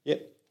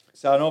 Yep.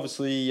 So, and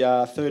obviously,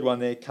 third one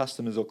there,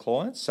 customers or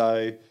clients.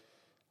 So,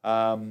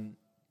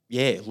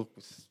 look,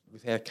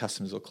 with our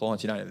customers or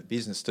clients, you don't have a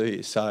business, do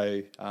you?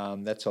 So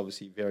that's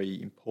obviously a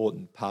very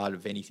important part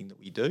of anything that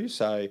we do.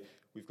 So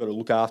we've got to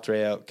look after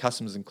our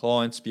customers and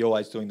clients, be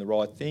always doing the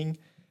right thing,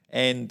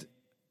 and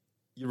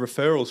your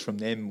referrals from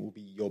them will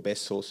be your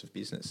best source of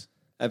business.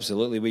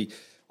 Absolutely. We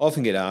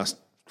often get asked,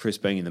 Chris,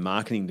 being in the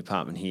marketing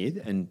department here,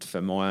 and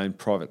for my own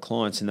private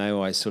clients, and they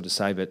always sort of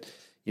say, but,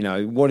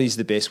 what is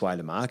the best way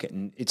to market?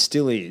 And it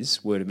still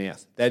is word of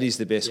mouth. That is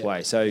the best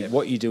way. So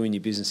what you do in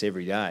your business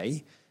every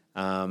day,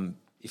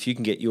 if you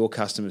can get your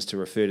customers to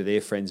refer to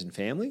their friends and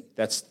family,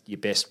 that's your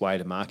best way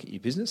to market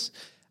your business.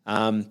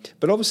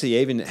 But obviously,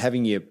 even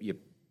having your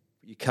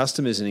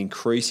customers and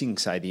increasing,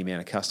 say, the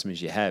amount of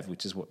customers you have,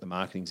 which is what the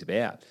marketing's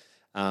about,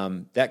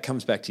 that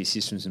comes back to your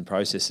systems and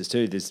processes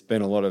too. There's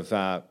been a lot of,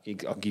 I'll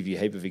give you a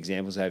heap of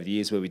examples over the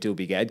years where we do a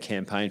big ad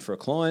campaign for a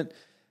client.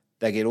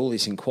 They get all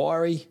this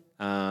inquiry,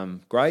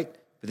 great,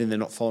 but then they're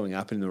not following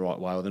up in the right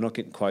way, or they're not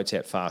getting quotes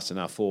out fast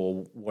enough,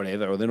 or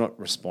whatever, or they're not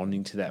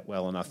responding to that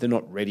well enough. They're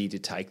not ready to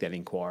take that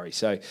inquiry.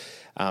 So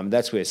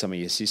that's where some of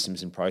your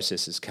systems and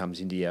processes comes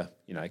into your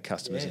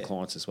customers and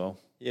clients as well.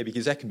 Yeah,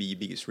 because that can be your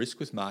biggest risk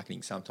with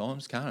marketing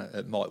sometimes, can't it?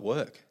 It might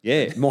work.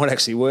 Yeah, it might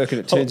actually work, and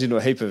it turns into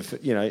a heap of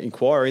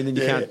inquiry, and then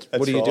you can't.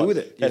 What do you do with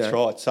it? That's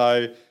right.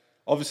 So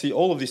obviously,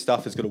 all of this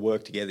stuff has got to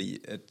work together.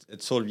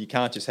 It's sort of, you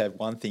can't just have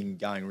one thing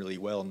going really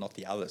well and not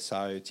the other.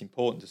 So it's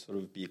important to sort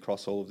of be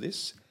across all of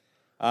this.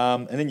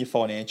 And then your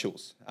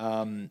financials.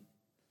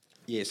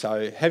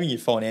 So having your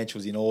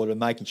financials in order,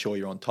 making sure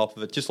you're on top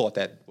of it, just like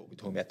that, what we're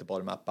talking about, the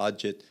bottom-up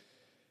budget.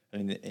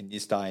 And in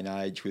this day and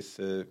age with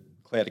the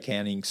cloud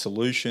accounting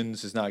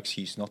solutions, there's no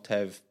excuse not to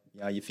have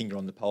your finger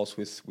on the pulse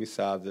with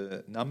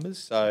the numbers.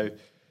 So,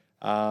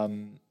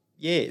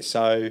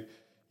 so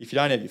if you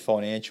don't have your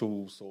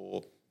financials,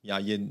 or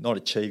you're not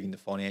achieving the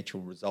financial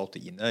result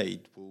that you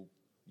need, well,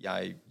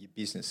 your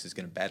business is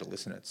going to battle,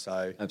 isn't it?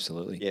 So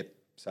absolutely, yeah.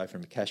 So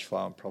from a cash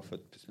flow and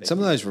profit perspective, some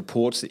of those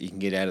reports that you can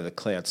get out of the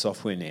cloud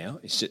software now,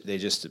 they're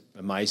just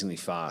amazingly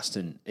fast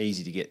and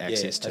easy to get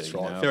access to. That's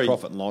right. Very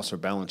profit and loss or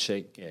balance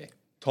sheet. Yeah,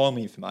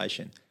 timely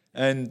information.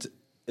 And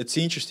it's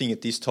interesting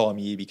at this time of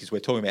year because we're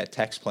talking about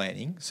tax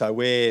planning. So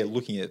we're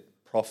looking at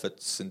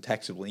profits and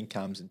taxable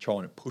incomes and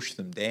trying to push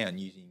them down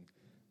using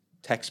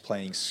tax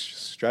planning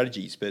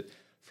strategies. But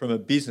from a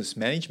business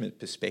management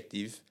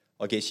perspective,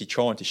 I guess you're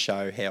trying to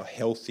show how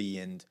healthy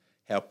and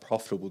how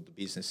profitable the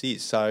business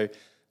is. So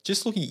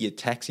just looking at your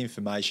tax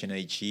information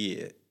each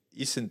year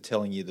isn't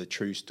telling you the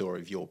true story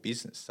of your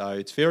business. So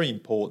it's very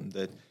important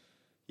that,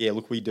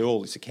 we do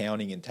all this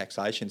accounting and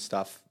taxation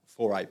stuff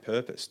for a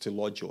purpose, to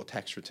lodge your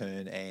tax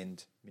return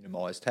and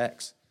minimise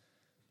tax.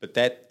 But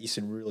that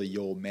isn't really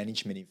your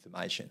management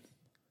information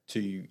to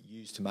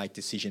use to make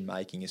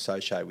decision-making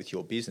associated with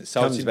your business.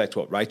 So comes back to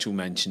what Rachel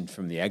mentioned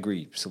from the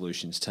Agri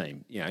Solutions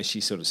team. She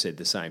sort of said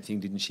the same thing,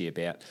 didn't she,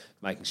 about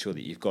making sure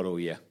that you've got all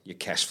your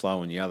cash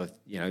flow and your other,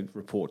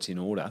 reports in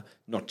order,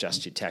 not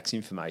just your tax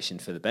information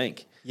for the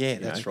bank. Yeah,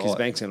 that's right. Because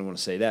banks don't want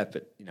to see that.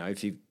 But,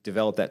 if you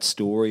develop that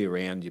story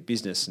around your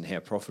business and how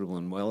profitable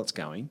and well it's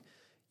going,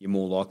 you're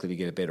more likely to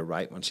get a better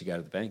rate once you go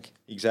to the bank.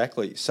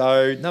 Exactly.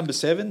 So number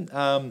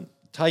 7,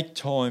 take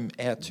time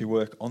out to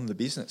work on the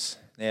business.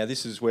 Now,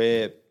 this is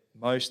where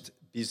most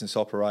business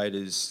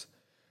operators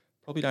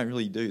probably don't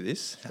really do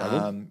this.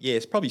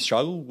 It's probably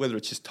struggle, whether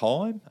it's just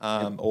time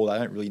or they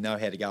don't really know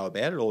how to go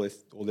about it, or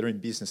they're in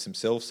business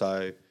themselves.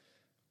 So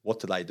what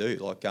do they do?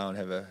 Like go and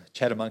have a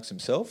chat amongst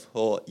themselves?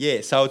 So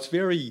it's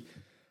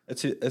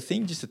a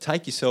thing just to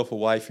take yourself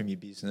away from your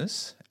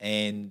business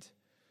and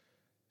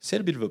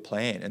set a bit of a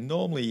plan. And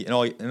normally,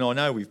 and I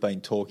know we've been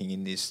talking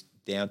in this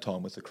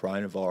downtime with the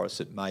coronavirus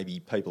that maybe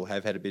people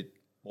have had a bit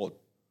more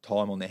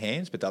time on their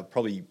hands, but they've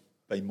probably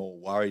been more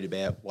worried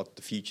about what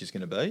the future is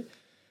going to be.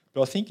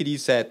 But I think it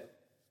is that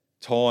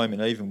time,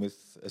 and even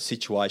with a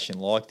situation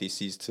like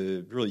this, is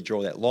to really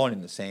draw that line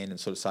in the sand and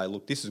sort of say,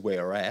 look, this is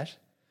where we're at,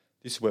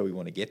 this is where we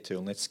want to get to,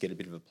 and let's get a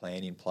bit of a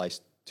plan in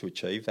place to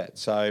achieve that.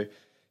 So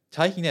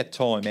taking that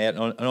time out,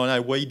 and I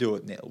know we do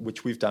it now,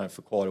 which we've done it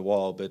for quite a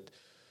while, but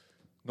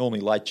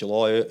normally late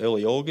July,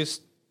 early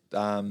August,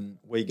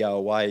 we go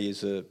away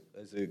as a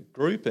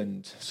group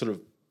and sort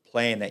of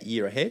plan that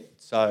year ahead.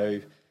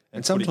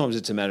 And sometimes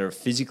it's a matter of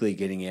physically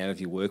getting out of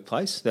your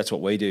workplace. That's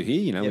what we do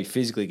here. We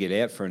physically get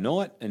out for a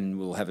night and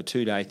we'll have a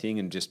 2-day thing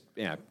and just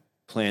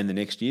plan the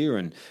next year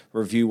and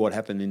review what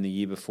happened in the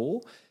year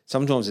before.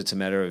 Sometimes it's a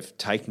matter of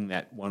taking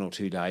that 1 or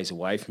 2 days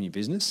away from your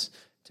business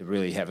to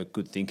really have a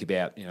good think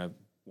about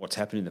what's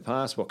happened in the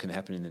past, what can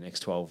happen in the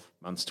next 12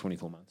 months,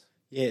 24 months.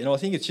 Yeah, and I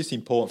think it's just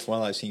important for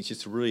one of those things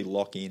just to really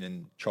lock in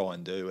and try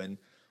and do. And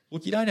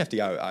look, you don't have to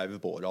go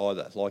overboard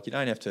either. Like you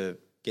don't have to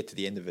get to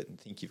the end of it and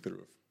think you've got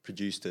to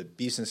produced a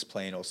business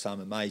plan or some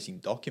amazing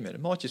document.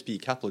 It might just be a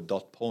couple of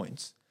dot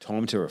points.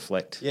 Time to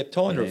reflect. Yeah,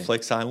 time to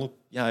reflect, saying, look,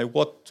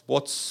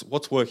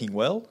 what's working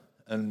well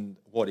and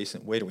what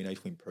isn't. Where do we need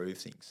to improve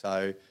things?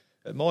 So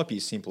it might be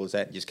as simple as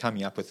that, just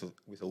coming up with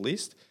a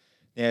list.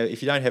 Now,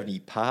 if you don't have any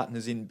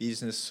partners in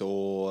business,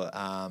 or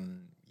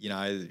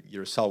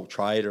you're a sole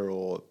trader,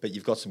 but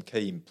you've got some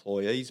key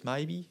employees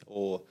maybe,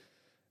 or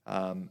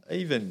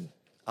even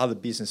other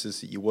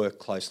businesses that you work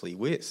closely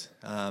with,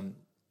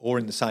 or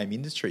in the same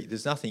industry.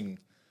 There's nothing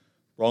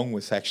wrong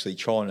with actually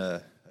trying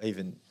to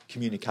even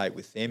communicate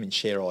with them and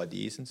share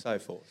ideas and so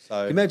forth.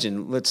 So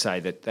imagine, let's say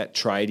that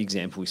trade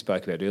example we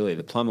spoke about earlier,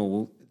 the plumber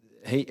will,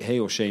 he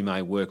or she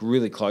may work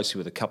really closely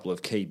with a couple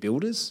of key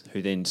builders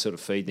who then sort of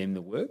feed them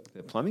the work,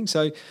 the plumbing.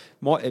 So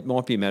it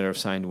might be a matter of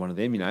saying to one of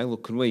them,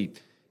 look, can we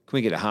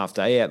get a half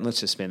day out and let's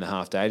just spend the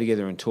half day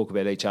together and talk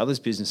about each other's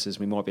businesses?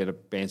 We might be able to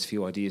bounce a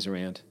few ideas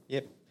around.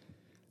 Yep.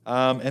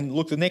 And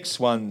look, the next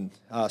one,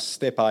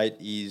 step 8,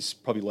 is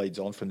probably leads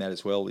on from that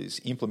as well,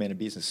 is implement a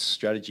business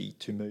strategy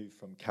to move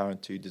from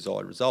current to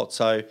desired results.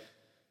 So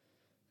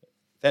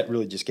that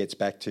really just gets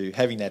back to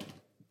having that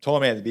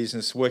time out of the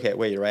business, work out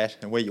where you're at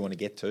and where you want to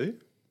get to.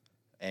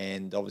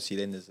 And obviously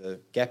then there's a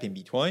gap in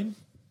between.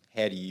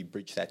 How do you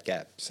bridge that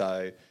gap?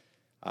 So,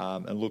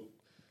 and look,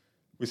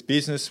 with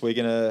business, we're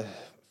going to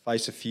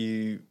face a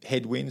few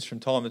headwinds from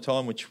time to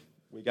time, which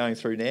we're going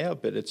through now,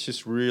 but it's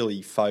just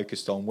really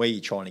focused on where you're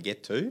trying to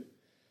get to,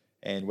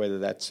 and whether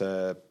that's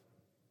a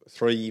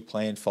 3-year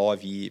plan,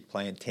 5-year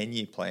plan,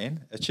 10-year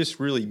plan. It's just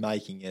really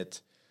making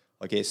it,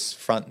 I guess,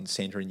 front and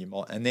centre in your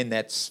mind. And then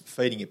that's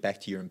feeding it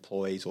back to your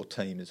employees or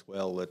team as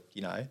well, that,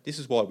 this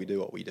is why we do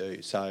what we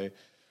do. So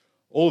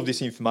all of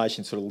this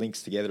information sort of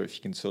links together, if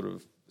you can sort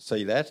of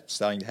see that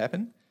starting to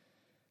happen.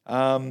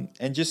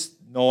 And just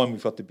 9,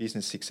 we've got the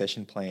business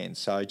succession plan.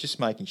 So just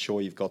making sure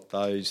you've got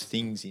those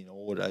things in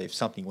order. If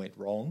something went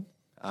wrong,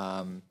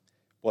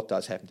 what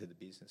does happen to the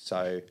business?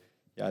 So,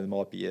 there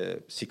might be a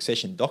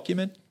succession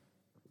document.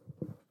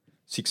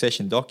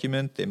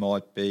 There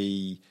might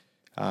be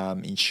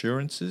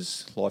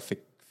insurances, like for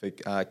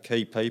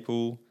key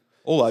people,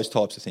 all those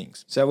types of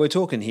things. So we're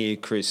talking here,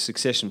 Chris,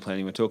 succession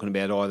planning. We're talking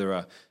about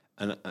either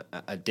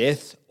a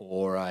death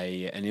or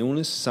an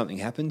illness, something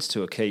happens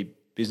to a key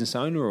business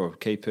owner or a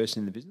key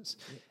person in the business,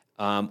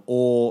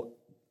 or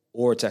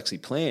it's actually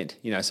planned.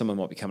 Someone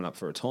might be coming up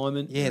for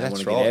retirement. Yeah, and they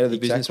that's want to get out of the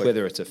business, exactly.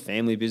 whether it's a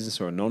family business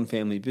or a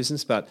non-family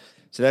business. But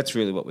so that's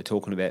really what we're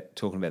talking about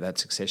that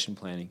succession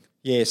planning.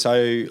 Yeah,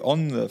 so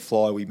on the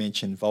fly we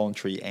mentioned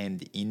voluntary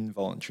and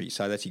involuntary.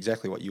 So that's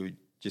exactly what you were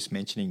just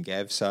mentioning,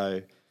 Gav.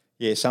 So,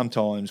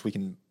 sometimes we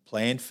can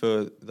plan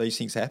for these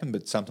things to happen,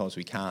 but sometimes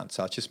we can't.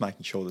 So it's just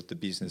making sure that the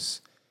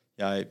business,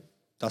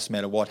 doesn't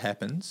matter what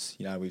happens,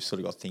 we've sort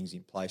of got things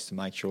in place to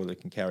make sure that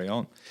it can carry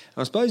on.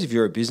 I suppose if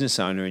you're a business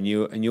owner and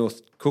you're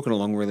cooking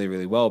along really,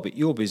 really well, but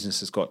your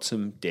business has got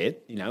some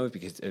debt,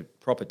 because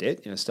proper debt,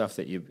 stuff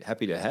that you're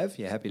happy to have.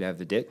 You're happy to have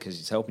the debt because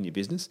it's helping your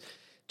business.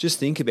 Just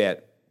think about,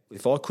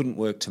 if I couldn't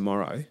work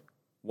tomorrow,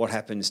 what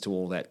happens to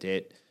all that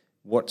debt?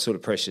 What sort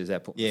of pressure does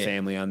that put my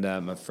family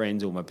under, my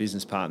friends or my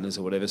business partners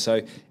or whatever?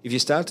 So if you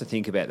start to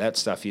think about that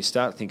stuff, you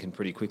start thinking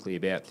pretty quickly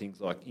about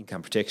things like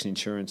income protection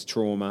insurance,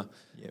 trauma,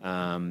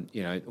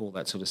 all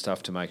that sort of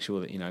stuff to make sure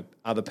that,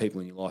 other people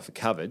in your life are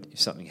covered if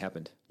something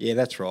happened. Yeah,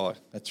 that's right.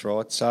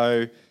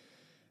 So,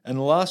 and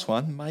the last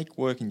one, make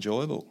work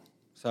enjoyable.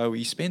 So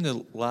we spend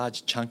a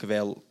large chunk of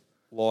our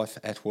life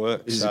at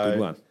work. This is a good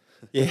one.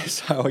 Yeah,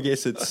 so I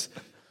guess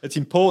it's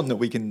important that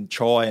we can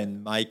try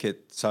and make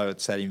it so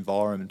it's that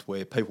environment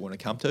where people want to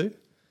come to.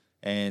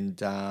 And,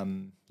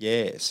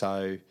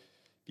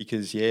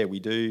 because we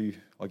do,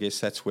 I guess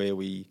that's where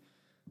we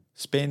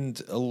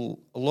spend a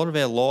lot of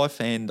our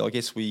life, and I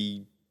guess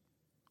we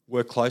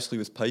work closely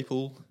with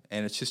people,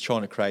 and it's just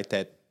trying to create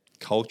that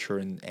culture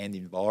and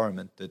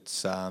environment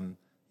that's,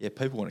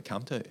 people want to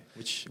come to,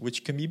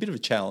 which can be a bit of a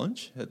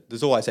challenge.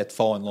 There's always that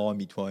fine line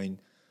between,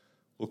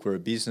 look, we're a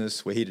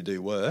business, we're here to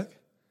do work,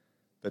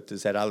 but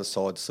there's that other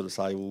side to sort of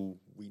say, well,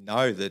 we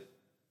know that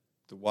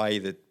the way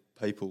that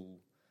people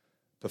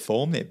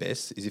perform their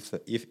best is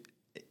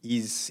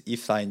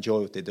if they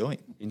enjoy what they're doing.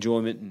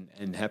 Enjoyment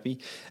and happy.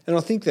 And I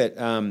think that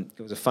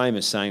it was a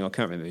famous saying, I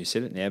can't remember who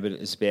said it now, but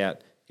it's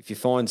about, if you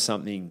find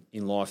something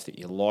in life that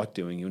you like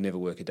doing, you'll never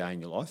work a day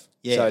in your life.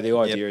 Yeah, so the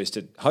idea is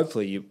to,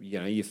 hopefully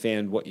you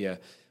found what you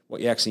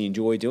actually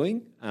enjoy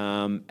doing,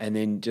 and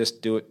then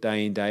just do it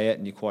day in, day out,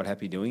 and you're quite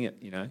happy doing it,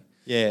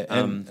 Yeah,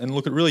 and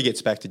look, it really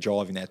gets back to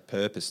driving that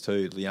purpose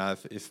too.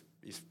 If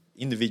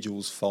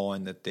individuals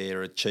find that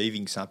they're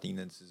achieving something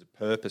that's a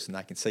purpose and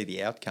they can see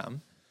the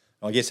outcome,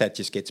 I guess that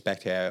just gets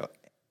back to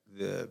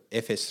the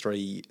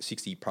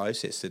FS360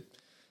 process that,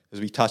 as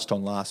we touched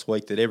on last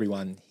week, that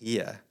everyone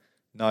here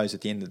knows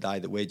at the end of the day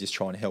that we're just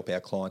trying to help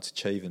our clients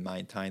achieve and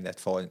maintain that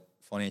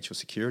financial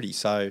security.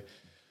 So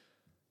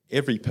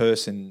every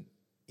person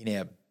in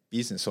our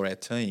business or our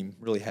team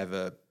really have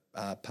a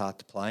part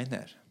to play in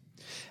that.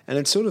 And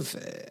it's sort of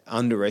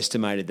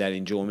underestimated, that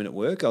enjoyment at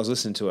work. I was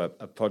listening to a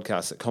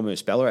podcast that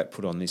Commerce Ballarat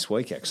put on this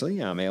week,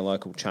 actually, our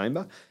local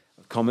chamber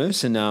of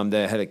commerce, and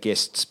they had a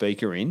guest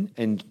speaker in,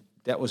 and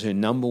that was her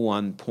number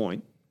one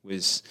point,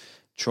 was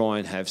try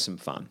and have some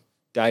fun.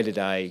 Day to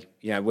day,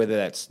 whether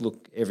that's,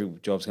 look, every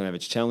job's going to have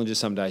its challenges.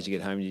 Some days you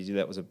get home and you do,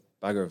 that was a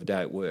bugger of a day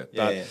at work.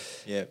 But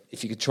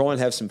if you could try and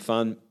have some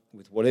fun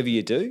with whatever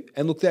you do,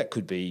 and look, that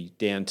could be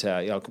down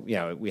to,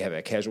 we have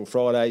our casual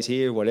Fridays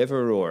here,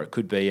 whatever, or it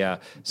could be a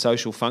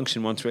social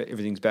function once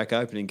everything's back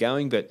open and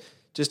going, but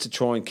just to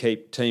try and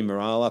keep team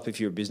morale up. If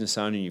you're a business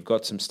owner and you've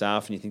got some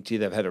staff and you think, gee,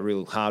 they've had a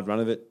real hard run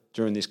of it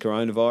during this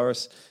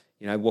coronavirus,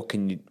 what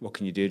can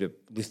you do to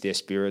lift their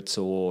spirits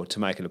or to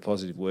make it a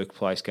positive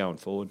workplace going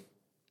forward?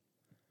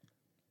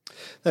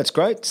 That's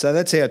great. So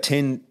that's our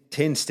 10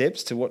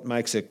 steps to what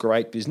makes a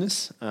great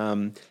business.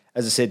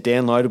 As I said,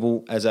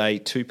 downloadable as a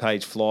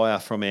 2-page flyer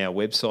from our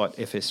website,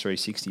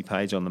 FS360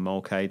 page on the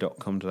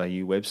mulcahy.com.au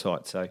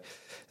website. So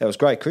that was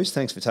great, Chris.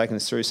 Thanks for taking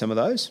us through some of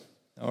those.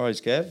 All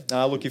right, Gav.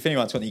 Look, if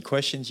anyone's got any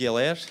questions, yell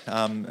out.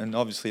 And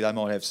obviously they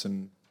might have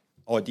some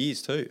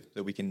ideas too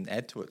that we can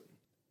add to it.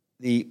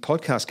 The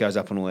podcast goes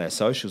up on all our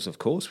socials, of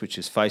course, which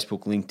is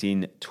Facebook,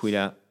 LinkedIn,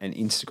 Twitter, and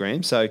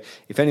Instagram. So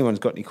if anyone's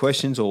got any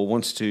questions or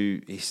wants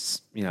to,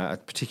 a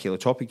particular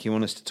topic you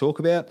want us to talk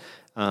about,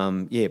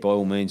 by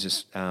all means,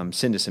 just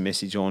send us a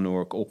message on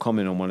or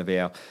comment on one of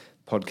our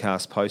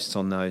podcast posts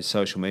on those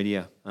social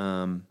media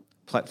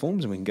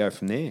platforms, and we can go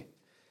from there.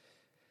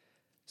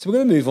 So we're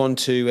going to move on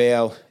to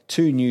our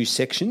two new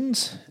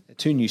segments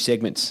first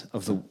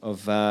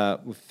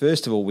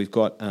of all, we've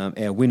got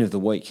our win of the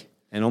week.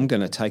 And I'm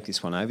going to take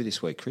this one over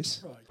this week,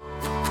 Chris. Right.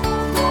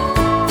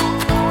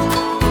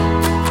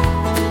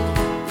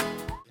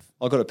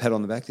 I got a pat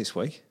on the back this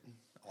week.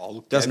 Oh,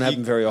 look, doesn't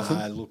happen very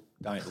often. Look,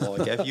 don't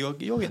lie, Gav. You're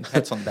getting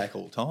pats on the back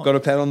all the time. Got a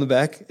pat on the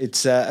back.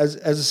 It's as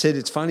I said,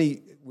 it's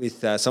funny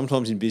with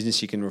sometimes in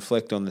business you can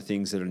reflect on the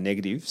things that are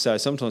negative. So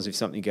sometimes if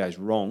something goes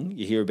wrong,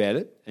 you hear about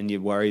it and you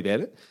worry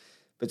about it.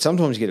 But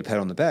sometimes you get a pat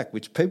on the back,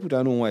 which people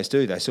don't always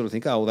do. They sort of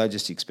think, they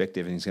just expect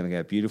everything's going to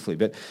go beautifully.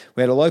 But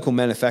we had a local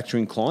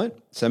manufacturing client.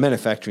 So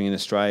manufacturing in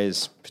Australia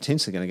is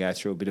potentially going to go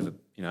through a bit of a,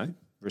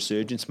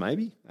 resurgence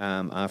maybe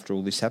after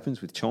all this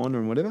happens with China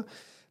and whatever.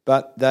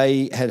 But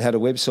they had a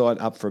website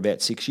up for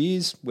about 6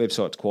 years.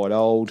 Website's quite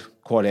old,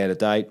 quite out of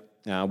date.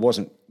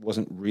 Wasn't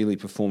really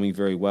performing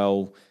very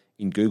well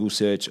in Google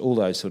search, all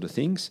those sort of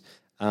things.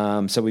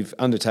 So we've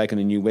undertaken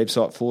a new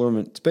website for them.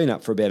 It's been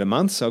up for about a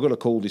month. So I got a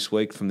call this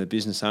week from the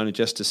business owner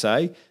just to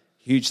say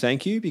huge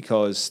thank you,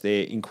 because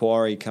their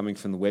inquiry coming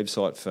from the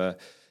website for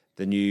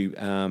the new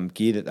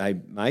gear that they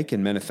make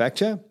and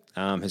manufacture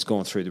has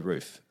gone through the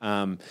roof.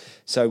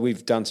 So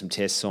we've done some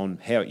tests on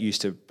how it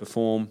used to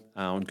perform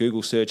on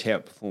Google search, how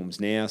it performs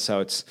now.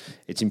 So it's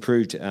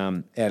improved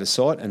out of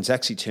sight, and it's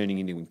actually turning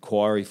into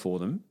inquiry for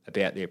them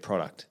about their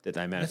product that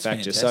they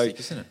manufacture. That's fantastic,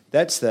 isn't it?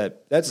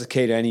 That's the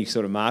key to any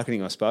sort of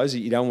marketing, I suppose.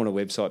 You don't want a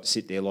website to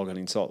sit there like an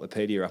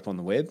encyclopedia up on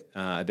the web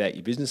about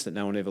your business that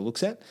no one ever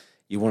looks at.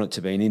 You want it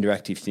to be an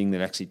interactive thing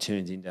that actually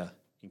turns into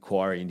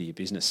inquiry into your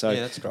business. So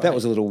that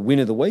was a little win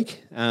of the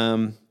week.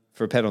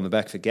 For a pat on the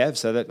back for Gav,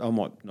 so that I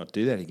might not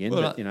do that again.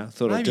 Well, but I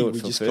thought I'd do it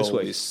for the first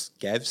week. This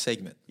Gav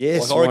segment.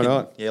 Yes, why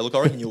not? Yeah, look,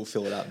 I reckon you'll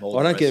fill it up more.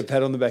 I don't get a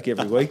pat on the back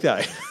every week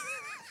though.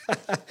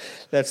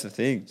 That's the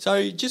thing.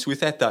 So just with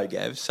that though,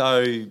 Gav.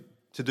 So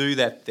to do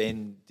that,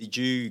 then did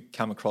you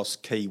come across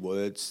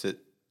keywords that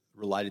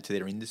related to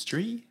their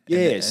industry?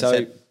 Yeah.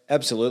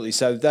 Absolutely.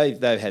 So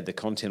they've had the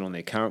content on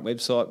their current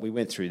website. We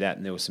went through that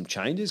and there were some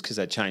changes because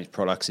they changed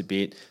products a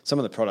bit. Some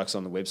of the products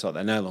on the website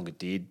they no longer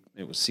did.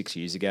 It was 6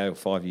 years ago or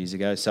 5 years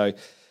ago. So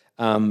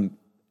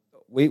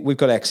we've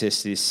got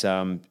access to this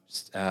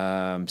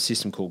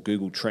system called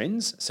Google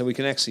Trends. So we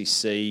can actually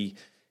see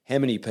how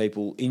many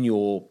people in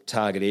your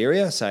target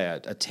area, say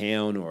a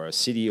town or a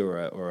city or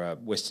a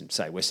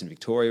Western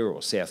Victoria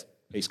or South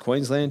East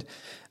Queensland,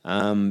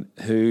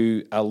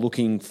 who are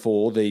looking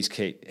for these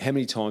how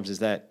many times has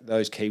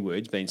those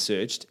keywords been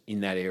searched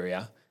in that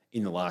area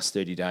in the last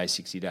 30 days,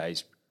 60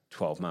 days,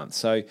 12 months.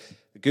 So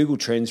the Google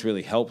Trends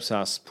really helps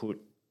us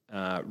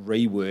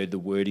reword the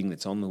wording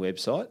that's on the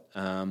website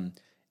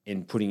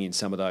and putting in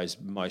some of those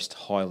most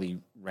highly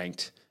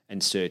ranked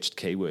and searched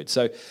keywords.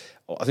 So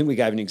I think we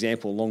gave an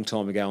example a long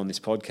time ago on this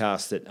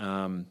podcast that,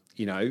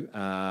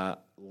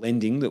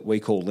 lending, that we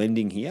call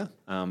lending here,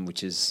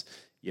 which is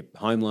your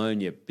home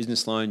loan, your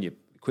business loan, your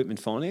equipment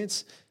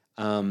finance.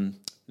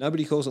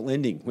 Nobody calls it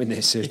lending when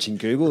they're searching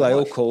Google. They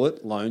all call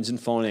it loans and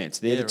finance.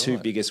 They're the two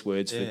biggest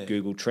words for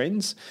Google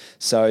Trends.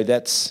 So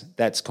that's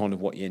kind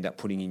of what you end up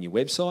putting in your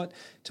website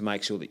to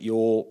make sure that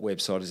your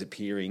website is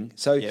appearing.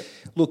 So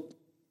look,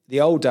 the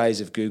old days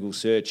of Google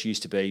search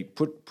used to be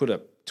put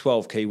a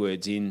 12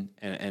 keywords in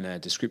and a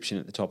description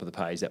at the top of the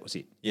page. That was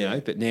it.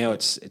 But now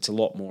it's a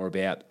lot more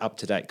about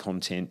up-to-date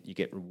content. You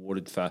get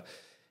rewarded for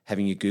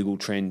having your Google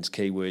Trends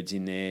keywords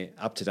in there,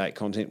 up-to-date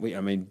content.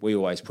 We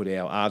always put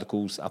our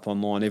articles up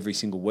online every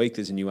single week.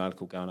 There's a new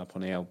article going up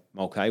on our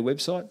Mulcahy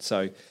website,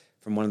 so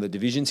from one of the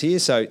divisions here.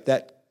 So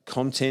that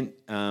content,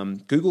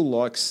 Google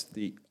likes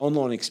the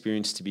online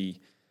experience to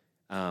be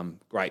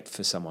great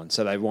for someone.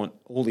 So they want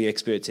all the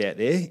experts out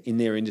there in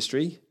their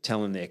industry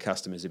telling their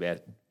customers about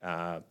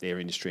their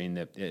industry and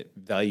the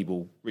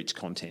valuable, rich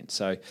content.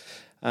 So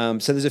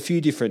there's a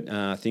few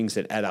different things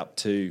that add up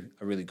to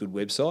a really good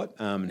website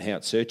and how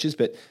it searches.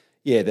 But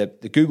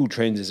the Google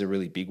Trends is a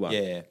really big one.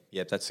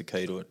 Yeah, that's the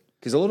key to it.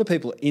 Because a lot of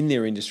people in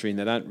their industry and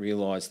they don't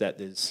realise that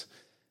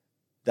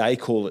they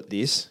call it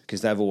this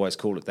because they've always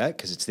called it that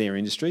because it's their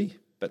industry.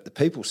 But the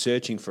people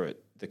searching for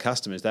it, the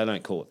customers, they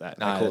don't call it that.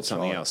 They No, call it that's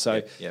something right. else.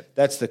 So Yep.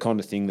 that's the kind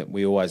of thing that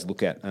we always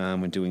look at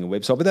when doing a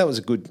website. But that was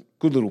a good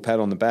little pat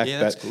on the back. Yeah,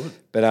 that's good.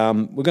 But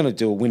we're going to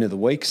do a win of the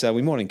week, so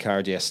we might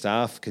encourage our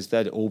staff, because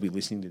they'd all be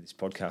listening to this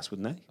podcast,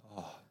 wouldn't they?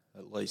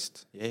 At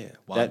least,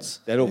 once.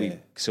 They'd all be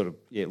sort of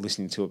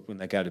listening to it when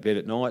they go to bed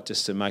at night,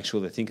 just to make sure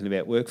they're thinking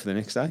about work for the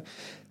next day.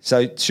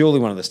 So surely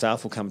one of the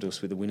staff will come to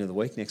us with a win of the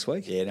week next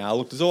week. Yeah, no,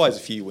 look, there's always a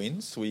few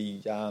wins.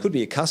 We Could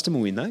be a customer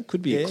win though.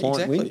 Could be a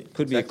client win.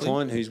 Could be a exactly.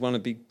 client who's won a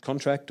big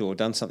contract or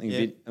done something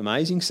a bit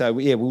amazing. So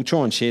we'll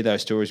try and share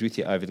those stories with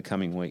you over the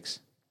coming weeks.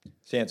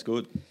 Sounds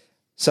good.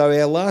 So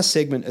our last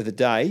segment of the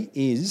day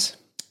is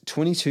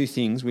 22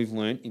 things we've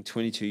learnt in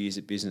 22 years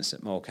of business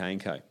at Mulcahy &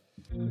 Co.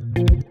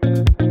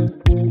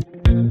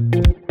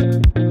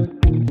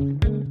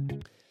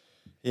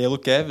 Yeah,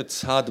 look, Gav,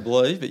 it's hard to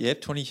believe,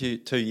 but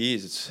 22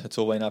 years it's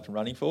all been up and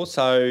running for.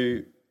 So,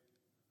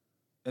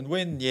 and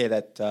when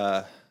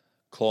that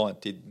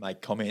client did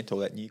make comment, or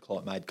that new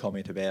client made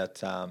comment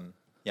about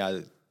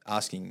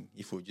asking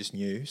if we were just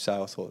new,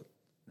 so I thought,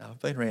 no, I've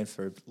been around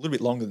for a little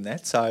bit longer than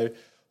that, so I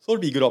thought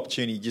it'd be a good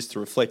opportunity just to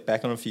reflect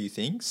back on a few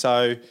things.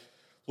 So,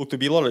 look, there'll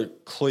be a lot of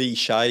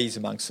cliches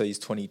amongst these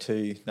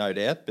 22, no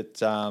doubt, but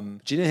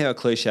Do you know how a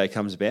cliche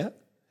comes about?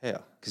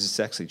 how? Because it's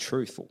actually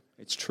truthful.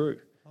 It's true.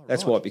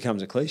 That's why it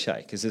becomes a cliche,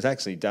 because it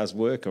actually does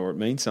work, or it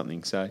means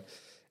something. So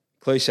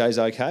cliche's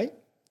okay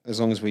as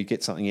long as we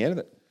get something out of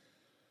it.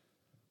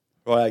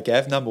 Right,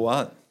 Gav, number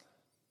one.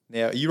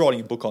 Now, are you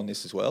writing a book on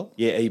this as well?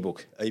 Yeah,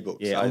 ebook. Ebook.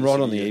 Yeah, So I'm this right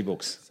will on be the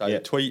ebooks. So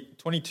Yep.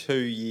 22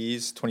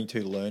 years,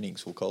 22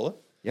 learnings, we'll call it.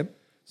 Yep.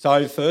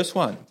 So first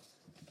one,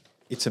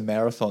 it's a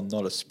marathon,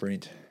 not a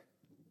sprint.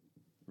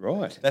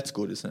 Right. That's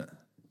good, isn't it?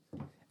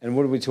 And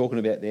what are we talking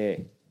about there?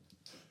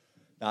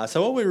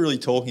 So what we're really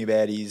talking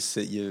about is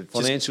that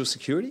Financial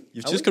security?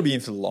 you've Are just we? got to be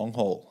in for the long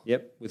haul.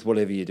 Yep, with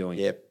whatever you're doing.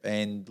 Yep.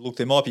 And look,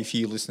 there might be a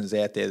few listeners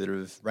out there that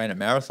have ran a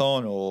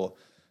marathon or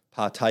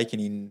partaken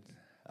in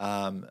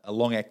a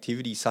long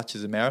activity such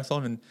as a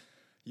marathon, and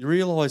you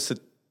realise that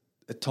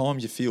at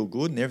times you feel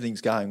good and everything's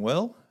going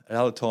well. At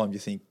other times you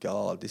think,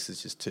 oh, this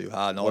is just too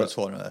hard and I just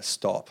want to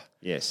stop.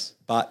 Yes.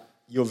 But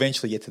you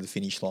eventually get to the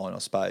finish line, I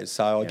suppose.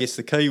 So I guess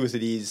the key with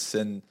it is,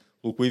 and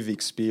look, we've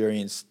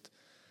experienced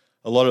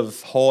a lot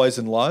of highs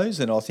and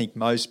lows, and I think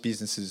most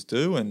businesses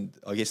do. And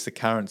I guess the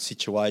current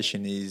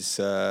situation is,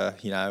 one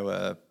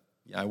of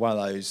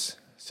those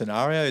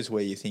scenarios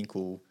where you think,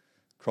 well,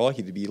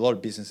 crikey, there'd be a lot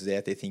of businesses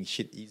out there thinking,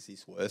 shit, is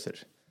this worth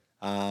it?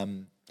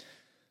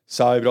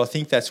 But I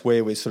think that's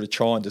where we're sort of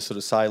trying to sort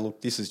of say,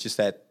 look, this is just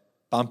that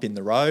bump in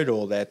the road,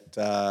 or that,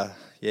 a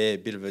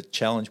bit of a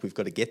challenge we've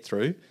got to get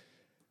through.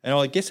 And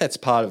I guess that's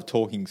part of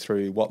talking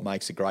through what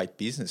makes a great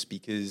business,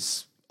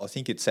 because I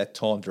think it's that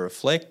time to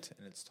reflect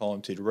and it's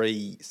time to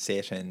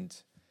reset and,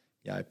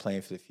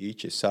 plan for the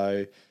future.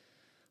 So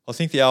I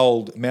think the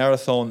old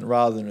marathon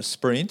rather than a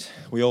sprint,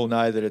 we all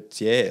know that it's,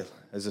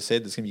 as I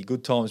said, there's going to be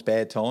good times,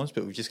 bad times,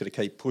 but we've just got to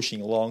keep pushing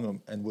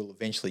along and we'll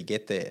eventually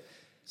get there.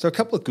 So a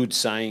couple of good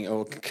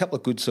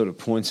sort of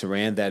points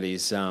around that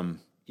is, I've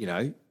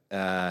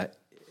heard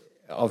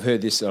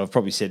this, I've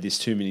probably said this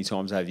too many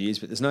times over the years,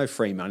 but there's no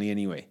free money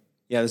anywhere.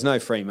 Yeah, there's no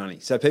free money.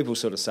 So people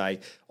sort of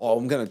say, oh,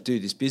 I'm going to do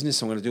this business,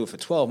 I'm going to do it for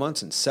 12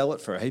 months and sell it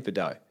for a heap of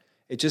dough.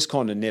 It just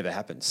kind of never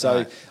happens.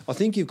 So I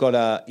think you've got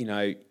to,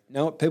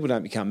 people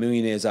don't become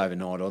millionaires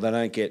overnight, or they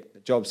don't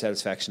get job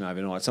satisfaction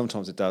overnight.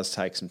 Sometimes it does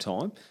take some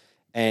time,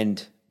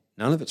 and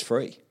none of it's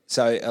free.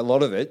 So a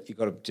lot of it, you've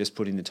got to just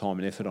put in the time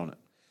and effort on it.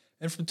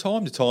 And from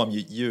time to time,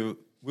 you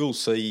will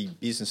see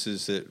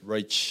businesses that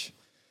reach,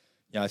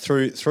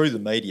 through the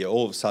media,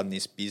 all of a sudden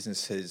this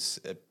business has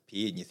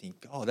appeared and you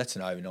think, oh, that's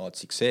an overnight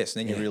success.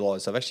 And then you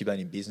realise they've actually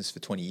been in business for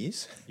 20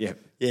 years. Yeah.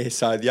 Yeah,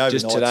 so the overnight...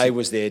 Just today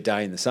was their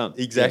day in the sun.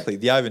 Exactly.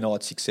 The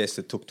overnight success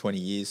that took 20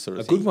 years sort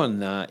of thing. A good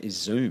one is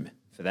Zoom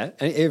for that.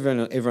 And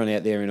everyone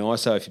out there in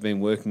ISO, if you've been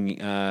working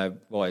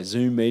via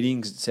Zoom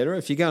meetings, etc.,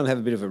 if you go and have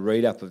a bit of a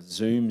read-up of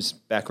Zoom's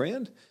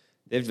background...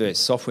 They've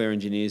software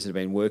engineers that have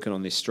been working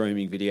on this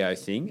streaming video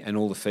thing and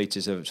all the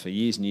features of it for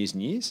years and years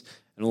and years.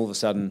 And all of a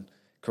sudden,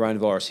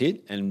 coronavirus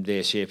hit and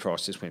their share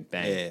price just went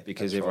bang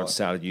because everyone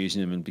started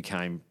using them and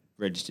became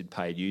registered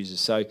paid users.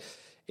 So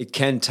it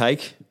can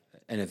take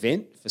an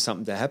event for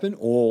something to happen,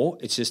 or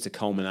it's just a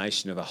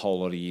culmination of a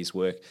whole lot of years'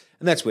 work.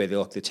 And that's where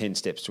the 10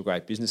 steps to a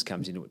great business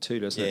comes into it too,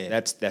 doesn't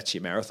it? That's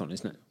your marathon,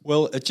 isn't it?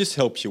 Well, it just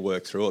helps you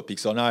work through it,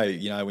 because I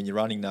know, when you're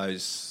running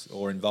those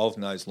or involved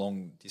in those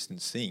long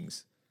distance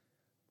things,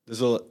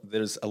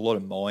 there's a lot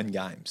of mind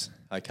games,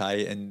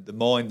 okay? And the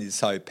mind is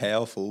so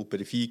powerful,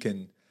 but if you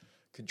can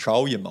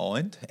control your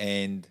mind,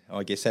 and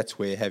I guess that's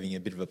where having a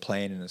bit of a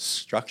plan and a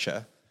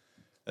structure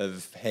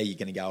of how you're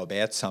going to go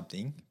about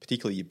something,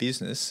 particularly your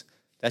business,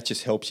 that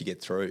just helps you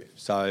get through.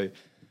 So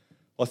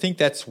I think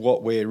that's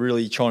what we're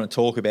really trying to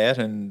talk about.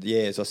 And,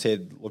 as I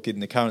said, look,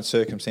 in the current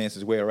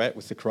circumstances where we're at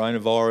with the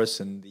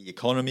coronavirus and the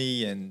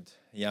economy, and,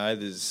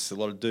 there's a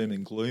lot of doom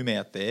and gloom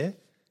out there,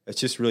 it's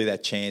just really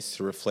that chance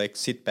to reflect,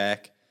 sit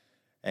back,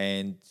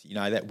 and,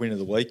 that win of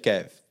the week,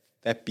 Gav,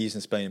 that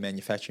business, being a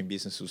manufacturing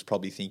business, was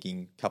probably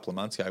thinking a couple of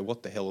months ago,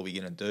 what the hell are we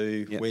going to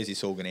do? Yep. Where's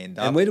this all going to end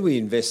up? And where do we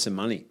invest some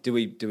money? Do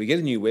we get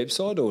a new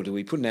website, or do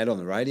we put an ad on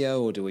the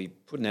radio, or do we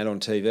put an ad on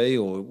TV,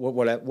 or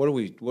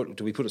what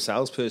do we put a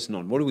salesperson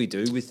on? What do we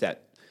do with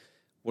that?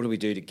 What do we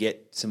do to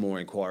get some more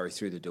inquiry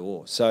through the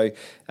door? So,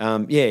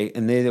 and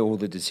they're all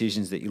the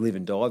decisions that you live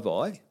and die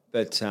by.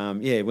 But,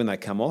 when they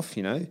come off,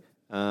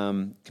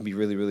 can be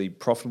really, really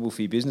profitable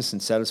for your business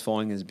and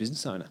satisfying as a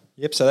business owner.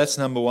 Yep, so that's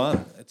number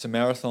one. It's a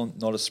marathon,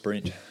 not a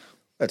sprint.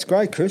 That's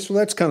great, Chris. Well,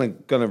 that's kind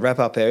of going to wrap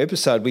up our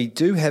episode. We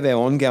do have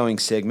our ongoing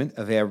segment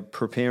of our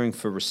preparing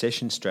for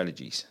recession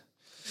strategies.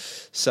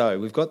 So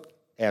we've got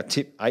our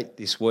tip 8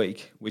 this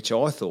week, which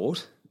I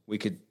thought we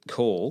could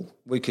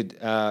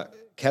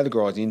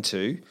categorise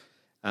into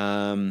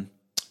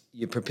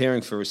you're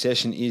preparing for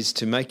recession is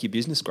to make your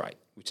business great,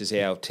 which is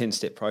our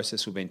 10-step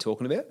process we've been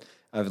talking about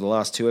over the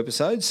last 2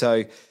 episodes.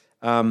 So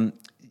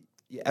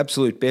the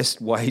absolute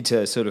best way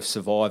to sort of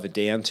survive a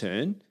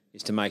downturn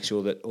is to make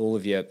sure that all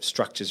of your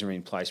structures are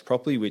in place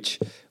properly, which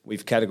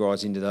we've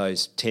categorised into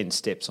those 10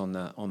 steps on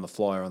the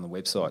flyer on the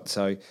website.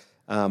 So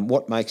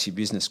what makes your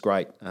business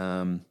great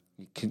can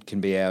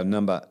be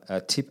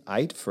our tip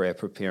 8 for our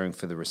preparing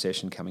for the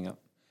recession coming up.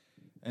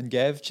 And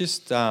Gav,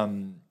 just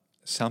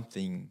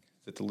something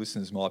that the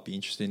listeners might be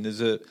interested in.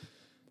 There's a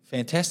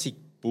fantastic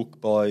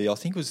book by, I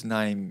think it was the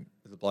name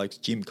of the bloke's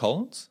Jim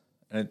Collins,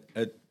 and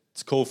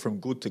it's called From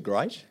Good to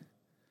Great.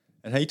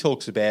 And he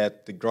talks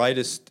about the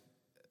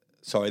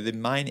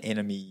main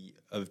enemy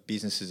of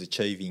businesses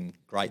achieving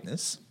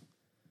greatness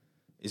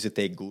is that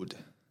they're good,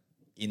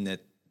 in that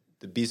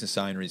the business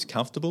owner is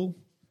comfortable,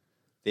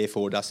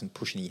 therefore doesn't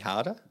push any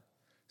harder.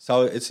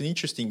 So it's an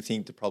interesting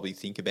thing to probably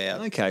think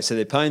about. Okay, so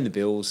they're paying the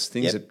bills,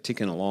 things are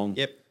ticking along.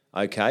 Yep.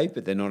 Okay,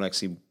 but they're not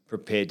actually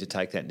prepared to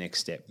take that next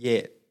step.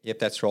 Yeah, yep,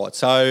 that's right.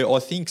 So I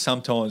think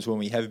sometimes when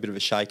we have a bit of a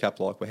shake-up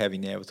like we're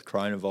having now with the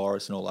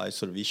coronavirus and all those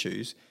sort of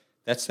issues,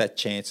 that's that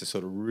chance to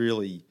sort of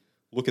really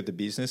look at the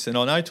business. And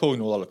I know talking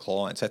to a lot of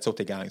clients, that's what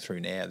they're going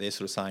through now. They're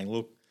sort of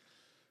saying,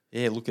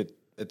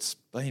 it's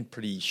been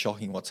pretty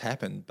shocking what's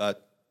happened,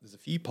 but there's a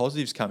few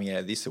positives coming out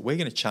of this that we're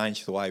going to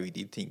change the way we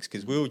did things,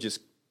 because we were just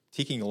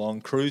ticking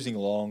along, cruising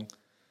along,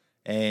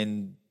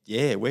 and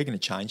we're going to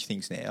change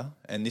things now,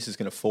 and this is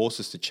going to force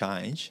us to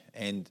change,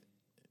 and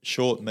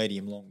short,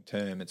 medium, long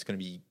term, it's going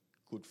to be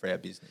good for our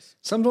business.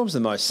 Sometimes the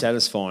most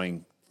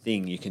satisfying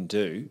thing you can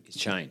do is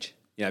change.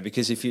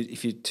 Because if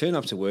you turn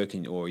up to work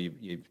or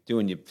you're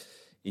doing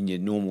in your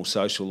normal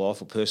social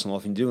life or personal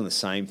life and doing the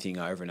same thing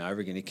over and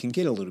over again, it can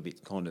get a little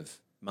bit kind of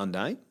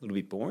mundane, a little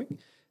bit boring.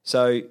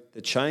 So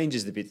the change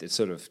is the bit that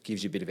sort of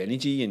gives you a bit of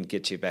energy and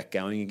gets you back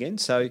going again.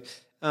 So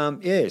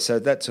so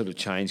that sort of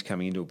change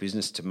coming into a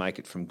business to make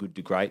it from good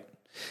to great.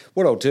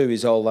 What I'll do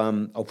is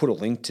I'll put a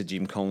link to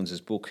Jim Collins'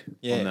 book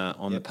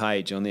on the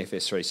page, on the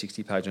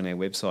FS360 page on our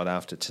website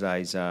after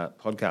today's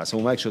podcast. So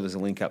we'll make sure there's a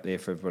link up there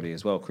for everybody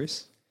as well,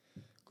 Chris.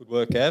 Good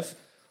work, Gav.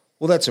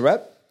 Well, that's a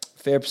wrap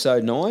for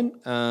episode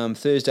 9,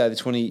 Thursday the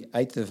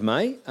 28th of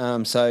May.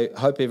 So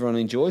hope everyone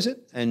enjoys it,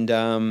 and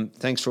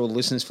thanks for all the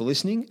listeners for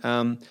listening.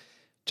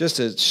 Just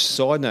a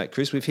side note,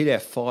 Chris, we've hit our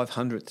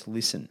 500th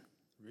listen.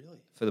 Really?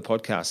 For the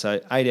podcast.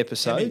 So 8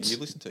 episodes. How many did you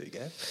listen to,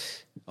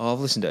 Gav? I've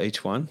listened to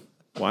each one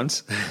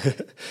once,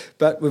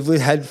 but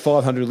we've had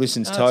 500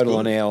 listens total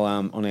on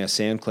our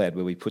SoundCloud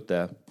where we put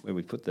the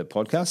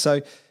podcast. So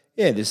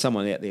there's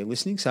someone out there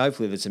listening. So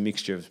hopefully there's a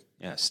mixture of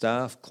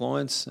staff,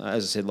 clients.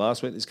 As I said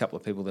last week, there's a couple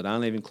of people that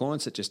aren't even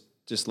clients that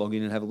just log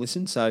in and have a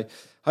listen. So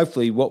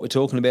hopefully what we're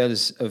talking about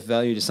is of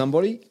value to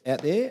somebody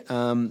out there.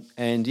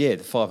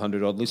 The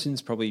 500 odd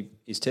listens probably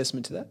is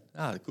testament to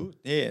that. Good.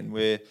 Yeah, and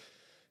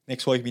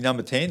next week will be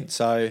number 10,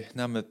 so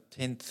number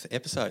 10th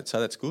episode. So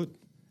that's good.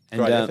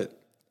 Great effort.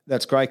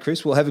 That's great,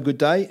 Chris. Well, have a good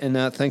day,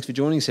 and thanks for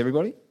joining us,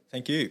 everybody.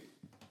 Thank you.